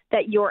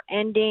that you're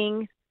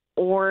ending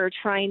or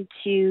trying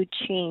to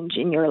change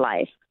in your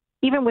life.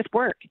 even with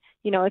work.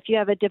 If you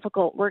have a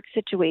difficult work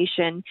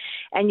situation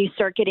and you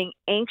start getting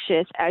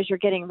anxious as you're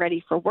getting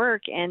ready for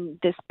work and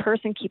this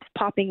person keeps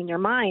popping in your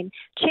mind,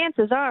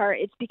 chances are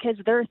it's because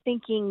they're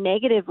thinking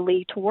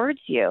negatively towards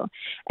you.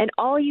 And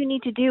all you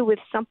need to do with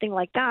something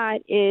like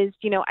that is,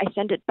 I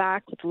send it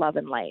back with love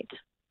and light.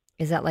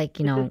 Is that like,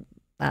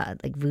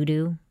 like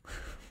voodoo?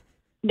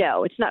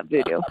 No, it's not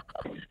voodoo.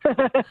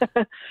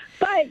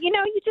 But, you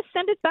just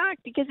send it back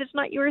because it's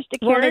not yours to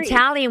carry. Well, in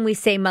Italian, we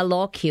say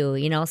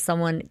malocchio.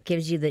 Someone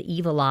gives you the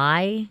evil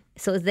eye.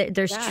 So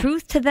there's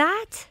truth to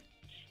that?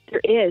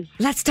 There is.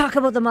 Let's talk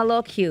about the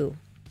malocchio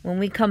when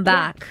we come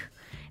back.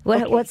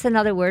 What's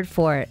another word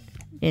for it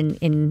in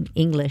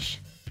English?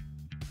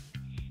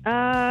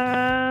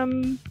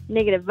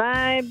 Negative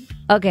vibes.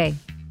 Okay.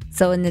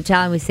 So in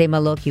Italian, we say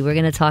malocchio. We're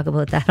going to talk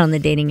about that on the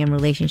Dating and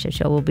Relationship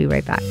Show. We'll be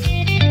right back.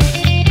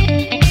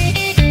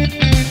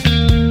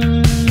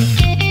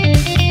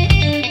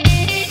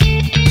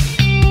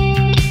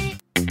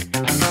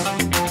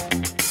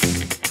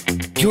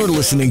 You're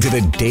listening to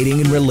the Dating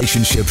and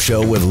Relationship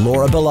Show with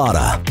Laura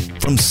Bilotta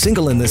from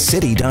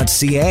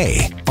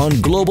singleinthecity.ca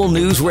on Global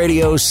News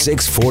Radio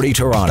 640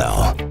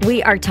 Toronto.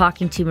 We are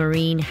talking to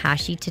Maureen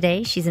Hashi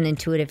today. She's an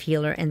intuitive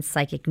healer and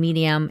psychic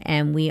medium,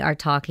 and we are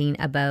talking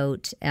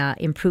about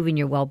improving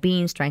your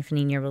well-being,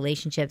 strengthening your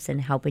relationships,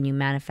 and helping you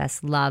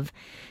manifest love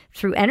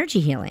through energy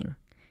healing.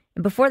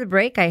 And before the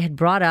break, I had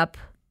brought up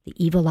the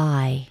evil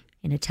eye.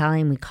 In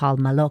Italian, we call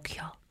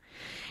malocchio.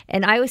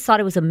 And I always thought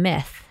it was a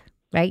myth.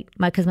 Right?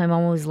 Because my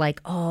mom was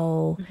like,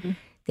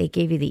 they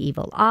gave you the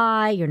evil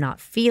eye, you're not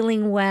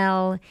feeling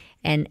well.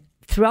 And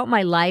throughout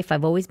my life,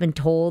 I've always been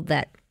told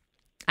that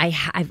I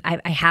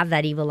have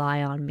that evil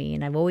eye on me.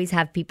 And I've always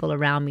had people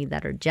around me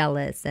that are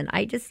jealous. And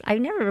I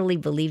never really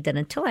believed it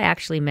until I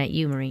actually met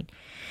you, Maureen.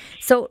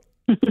 So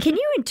can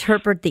you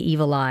interpret the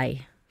evil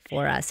eye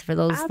for us, for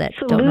those that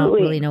don't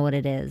really know what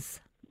it is?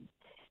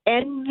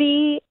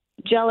 Envy,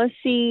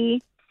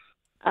 jealousy,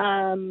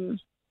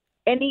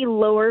 any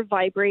lower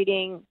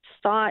vibrating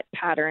thought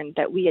pattern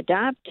that we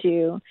adapt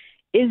to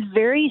is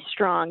very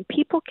strong.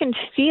 People can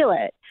feel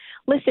it.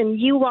 Listen,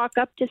 you walk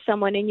up to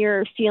someone and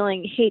you're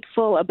feeling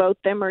hateful about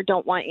them or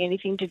don't want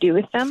anything to do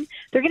with them.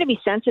 They're going to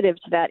be sensitive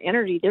to that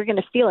energy. They're going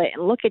to feel it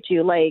and look at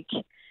you like,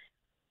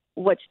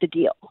 what's the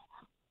deal?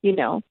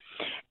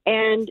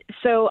 And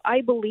so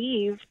I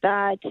believe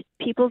that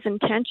people's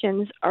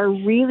intentions are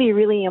really,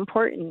 really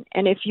important.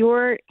 And if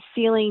you're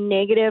feeling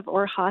negative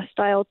or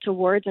hostile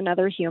towards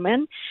another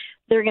human,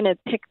 they're going to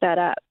pick that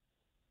up.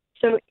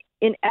 So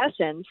in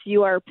essence,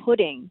 you are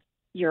putting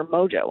your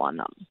mojo on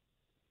them.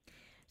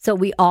 So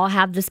we all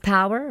have this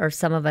power, or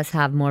some of us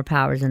have more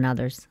powers than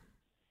others?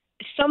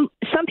 Some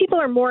people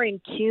are more in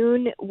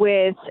tune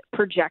with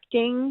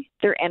projecting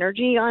their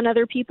energy on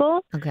other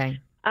people. Okay.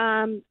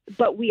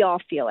 But we all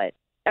feel it.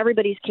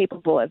 Everybody's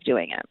capable of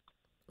doing it.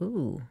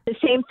 Ooh. The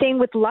same thing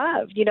with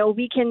love.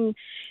 We can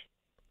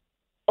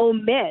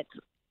omit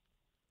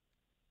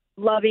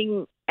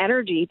loving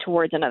energy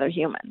towards another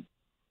human.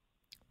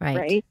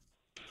 Right?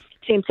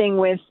 Same thing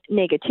with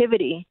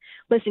negativity.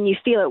 Listen, you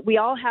feel it. We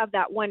all have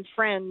that one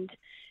friend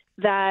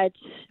that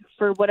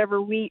for whatever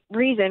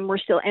reason, we're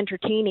still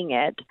entertaining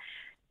it.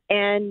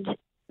 And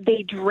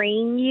they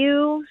drain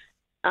you,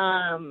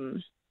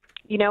 and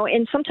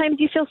sometimes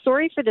you feel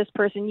sorry for this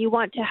person. You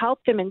want to help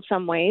them in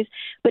some ways,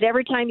 but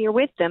every time you're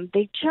with them,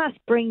 they just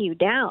bring you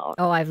down.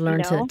 Oh, I've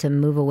learned to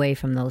move away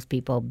from those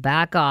people.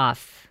 Back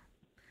off.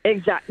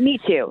 Exactly. Me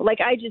too.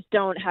 I just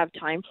don't have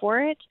time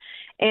for it.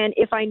 And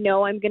if I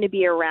know I'm going to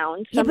be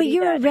around somebody, but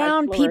you're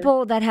around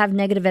people that have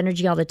negative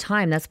energy all the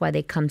time. That's why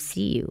they come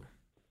see you.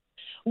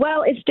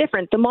 Well, it's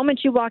different. The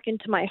moment you walk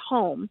into my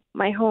home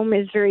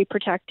is very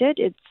protected.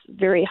 It's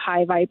very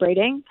high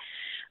vibrating.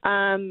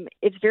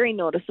 It's very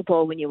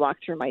noticeable when you walk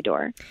through my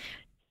door.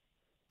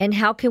 And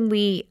how can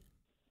we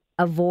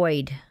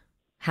avoid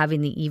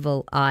having the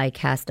evil eye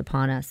cast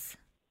upon us?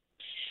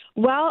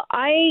 Well,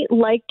 I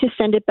like to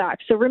send it back.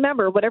 So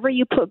remember, whatever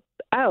you put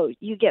out,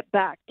 you get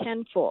back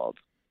tenfold,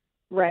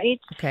 right?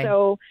 Okay.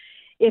 So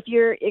if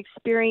you're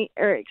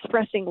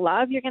expressing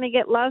love, you're going to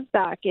get love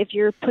back. If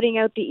you're putting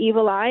out the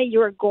evil eye,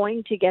 you're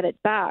going to get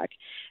it back.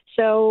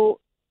 So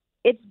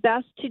it's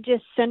best to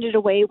just send it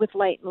away with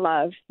light and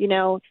love.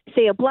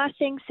 Say a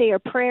blessing, say a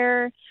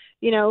prayer,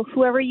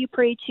 whoever you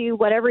pray to,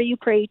 whatever you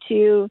pray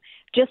to,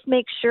 just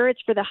make sure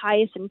it's for the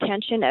highest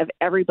intention of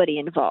everybody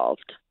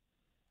involved.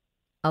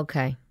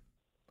 Okay.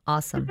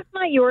 Awesome. It's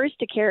not yours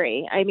to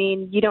carry. I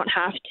mean, you don't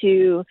have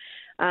to.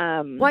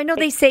 Well, I know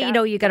they say,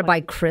 you got to buy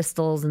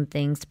crystals and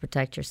things to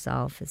protect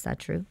yourself. Is that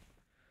true?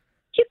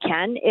 You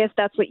can, if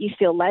that's what you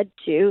feel led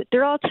to.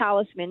 They're all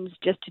talismans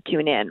just to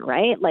tune in,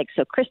 right?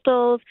 So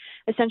crystals,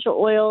 essential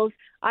oils.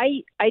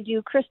 I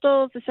do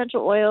crystals,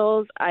 essential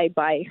oils. I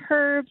buy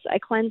herbs. I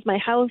cleanse my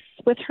house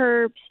with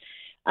herbs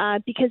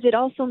because it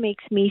also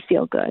makes me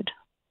feel good.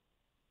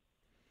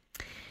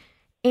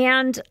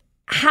 And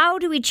how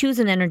do we choose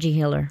an energy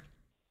healer?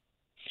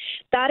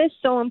 That is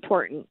so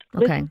important.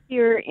 Okay. Listen to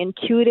your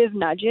intuitive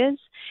nudges.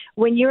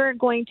 when you're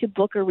going to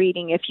book a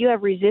reading, if you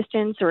have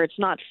resistance or it's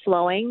not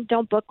flowing,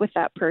 don't book with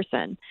that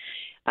person.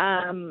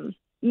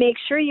 Make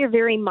sure you're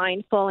very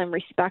mindful and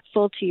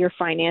respectful to your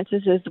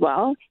finances as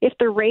well. If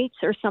the rates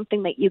are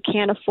something that you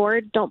can't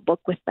afford, don't book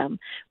with them.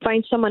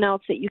 Find someone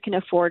else that you can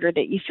afford or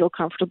that you feel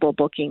comfortable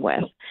booking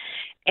with.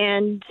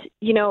 And,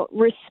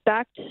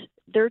 respect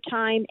their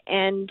time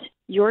and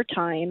your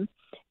time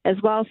as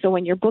well. So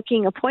when you're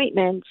booking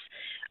appointments,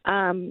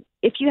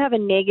 if you have a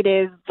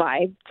negative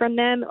vibe from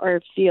them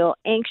or feel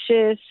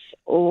anxious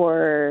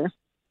or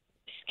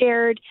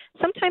scared,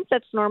 sometimes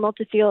that's normal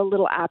to feel a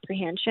little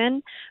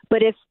apprehension.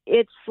 But if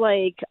it's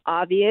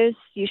obvious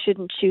you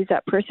shouldn't choose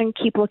that person,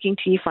 keep looking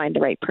till you find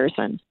the right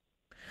person.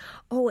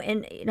 Oh,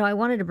 and I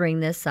wanted to bring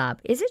this up.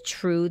 Is it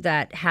true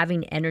that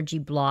having energy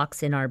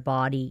blocks in our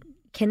body,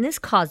 can this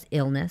cause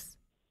illness?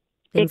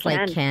 Things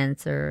like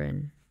cancer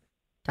and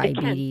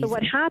diabetes. So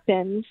what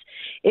happens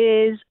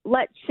is,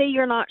 let's say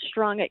you're not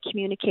strong at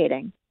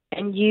communicating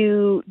and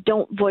you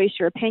don't voice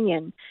your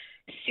opinion.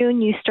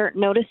 Soon you start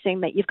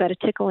noticing that you've got a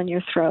tickle in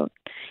your throat,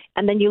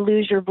 and then you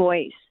lose your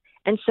voice.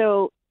 And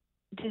so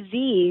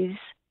disease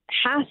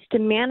has to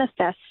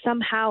manifest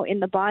somehow in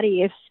the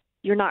body if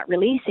you're not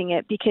releasing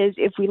it, because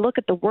if we look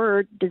at the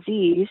word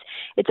disease,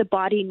 it's a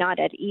body not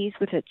at ease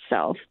with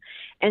itself.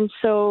 And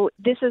so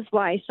this is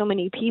why so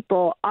many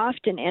people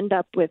often end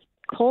up with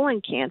colon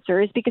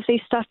cancer, is because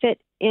they stuff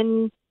it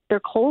in their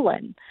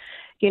colon.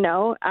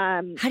 How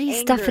do you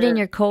stuff it in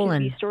your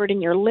colon? Can be stored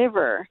in your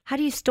liver. How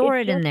do you store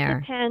it in there?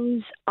 It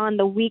depends on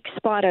the weak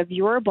spot of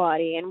your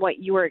body and what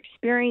you are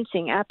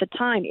experiencing at the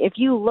time. If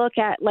you look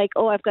at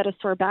I've got a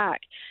sore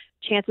back,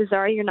 chances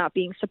are you're not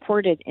being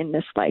supported in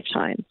this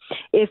lifetime.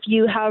 If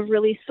you have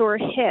really sore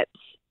hips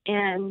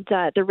and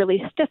they're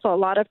really stiff, a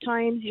lot of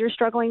times you're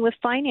struggling with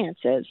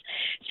finances.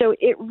 So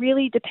it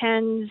really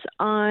depends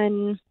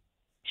on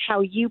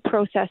how you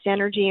process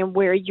energy and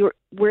where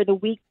the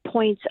weak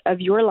points of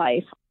your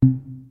life.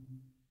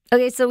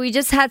 Okay, so we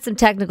just had some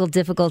technical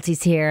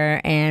difficulties here,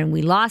 and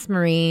we lost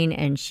Maureen,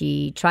 and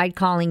she tried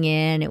calling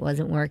in. It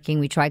wasn't working.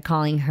 We tried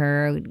calling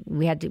her.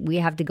 We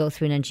have to go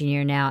through an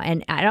engineer now.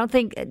 And I don't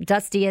think,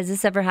 Dusty, has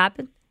this ever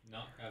happened?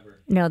 Not ever.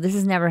 No, this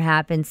has never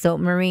happened. So,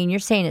 Maureen, you're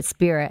saying it's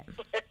spirit.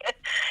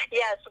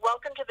 Yes,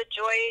 welcome to the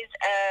joys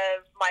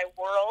of my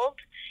world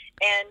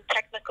and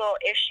technical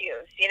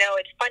issues.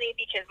 It's funny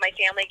because my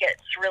family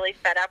gets really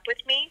fed up with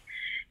me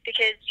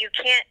because you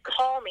can't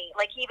call me.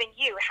 Like, even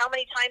you, how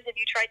many times have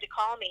you tried to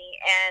call me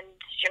and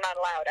you're not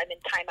allowed? I'm in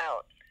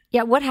timeout.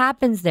 Yeah, what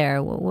happens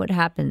there? What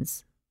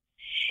happens?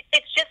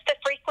 It's just the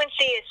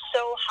frequency is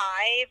so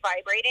high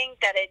vibrating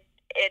that it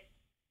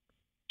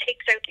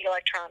takes out the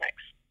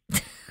electronics.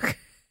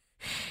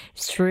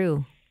 It's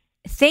true.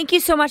 Thank you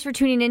so much for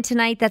tuning in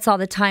tonight. That's all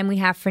the time we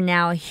have for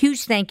now. A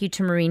huge thank you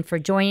to Maureen for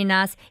joining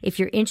us. If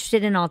you're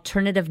interested in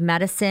alternative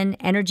medicine,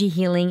 energy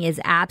healing is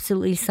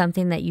absolutely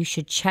something that you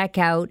should check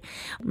out.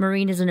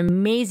 Maureen is an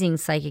amazing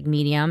psychic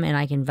medium, and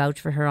I can vouch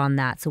for her on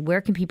that. So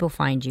where can people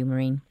find you,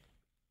 Maureen?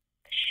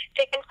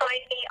 They can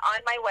find me on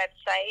my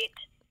website.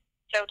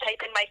 So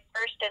type in my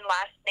first and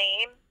last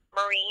name,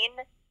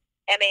 Maureen,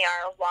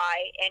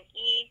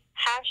 MARYNE,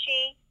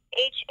 Hachey,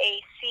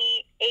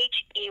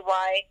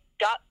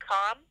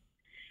 HACHEY.com.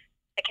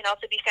 I can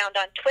also be found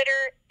on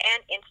Twitter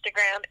and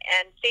Instagram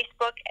and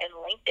Facebook and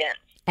LinkedIn.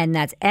 And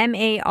that's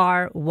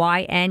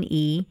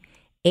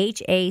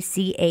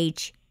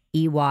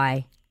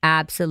MARYNEHACHEY.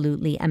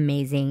 Absolutely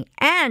amazing.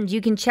 And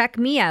you can check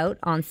me out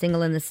on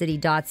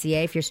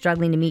singleinthecity.ca. If you're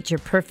struggling to meet your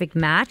perfect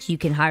match, you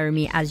can hire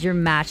me as your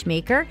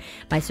matchmaker.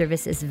 My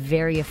service is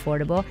very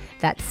affordable.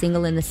 That's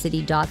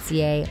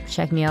singleinthecity.ca.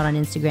 Check me out on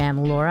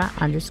Instagram,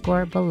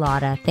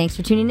 Laura_Bilotta. Thanks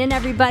for tuning in,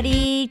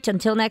 everybody.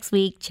 Until next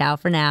week, ciao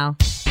for now.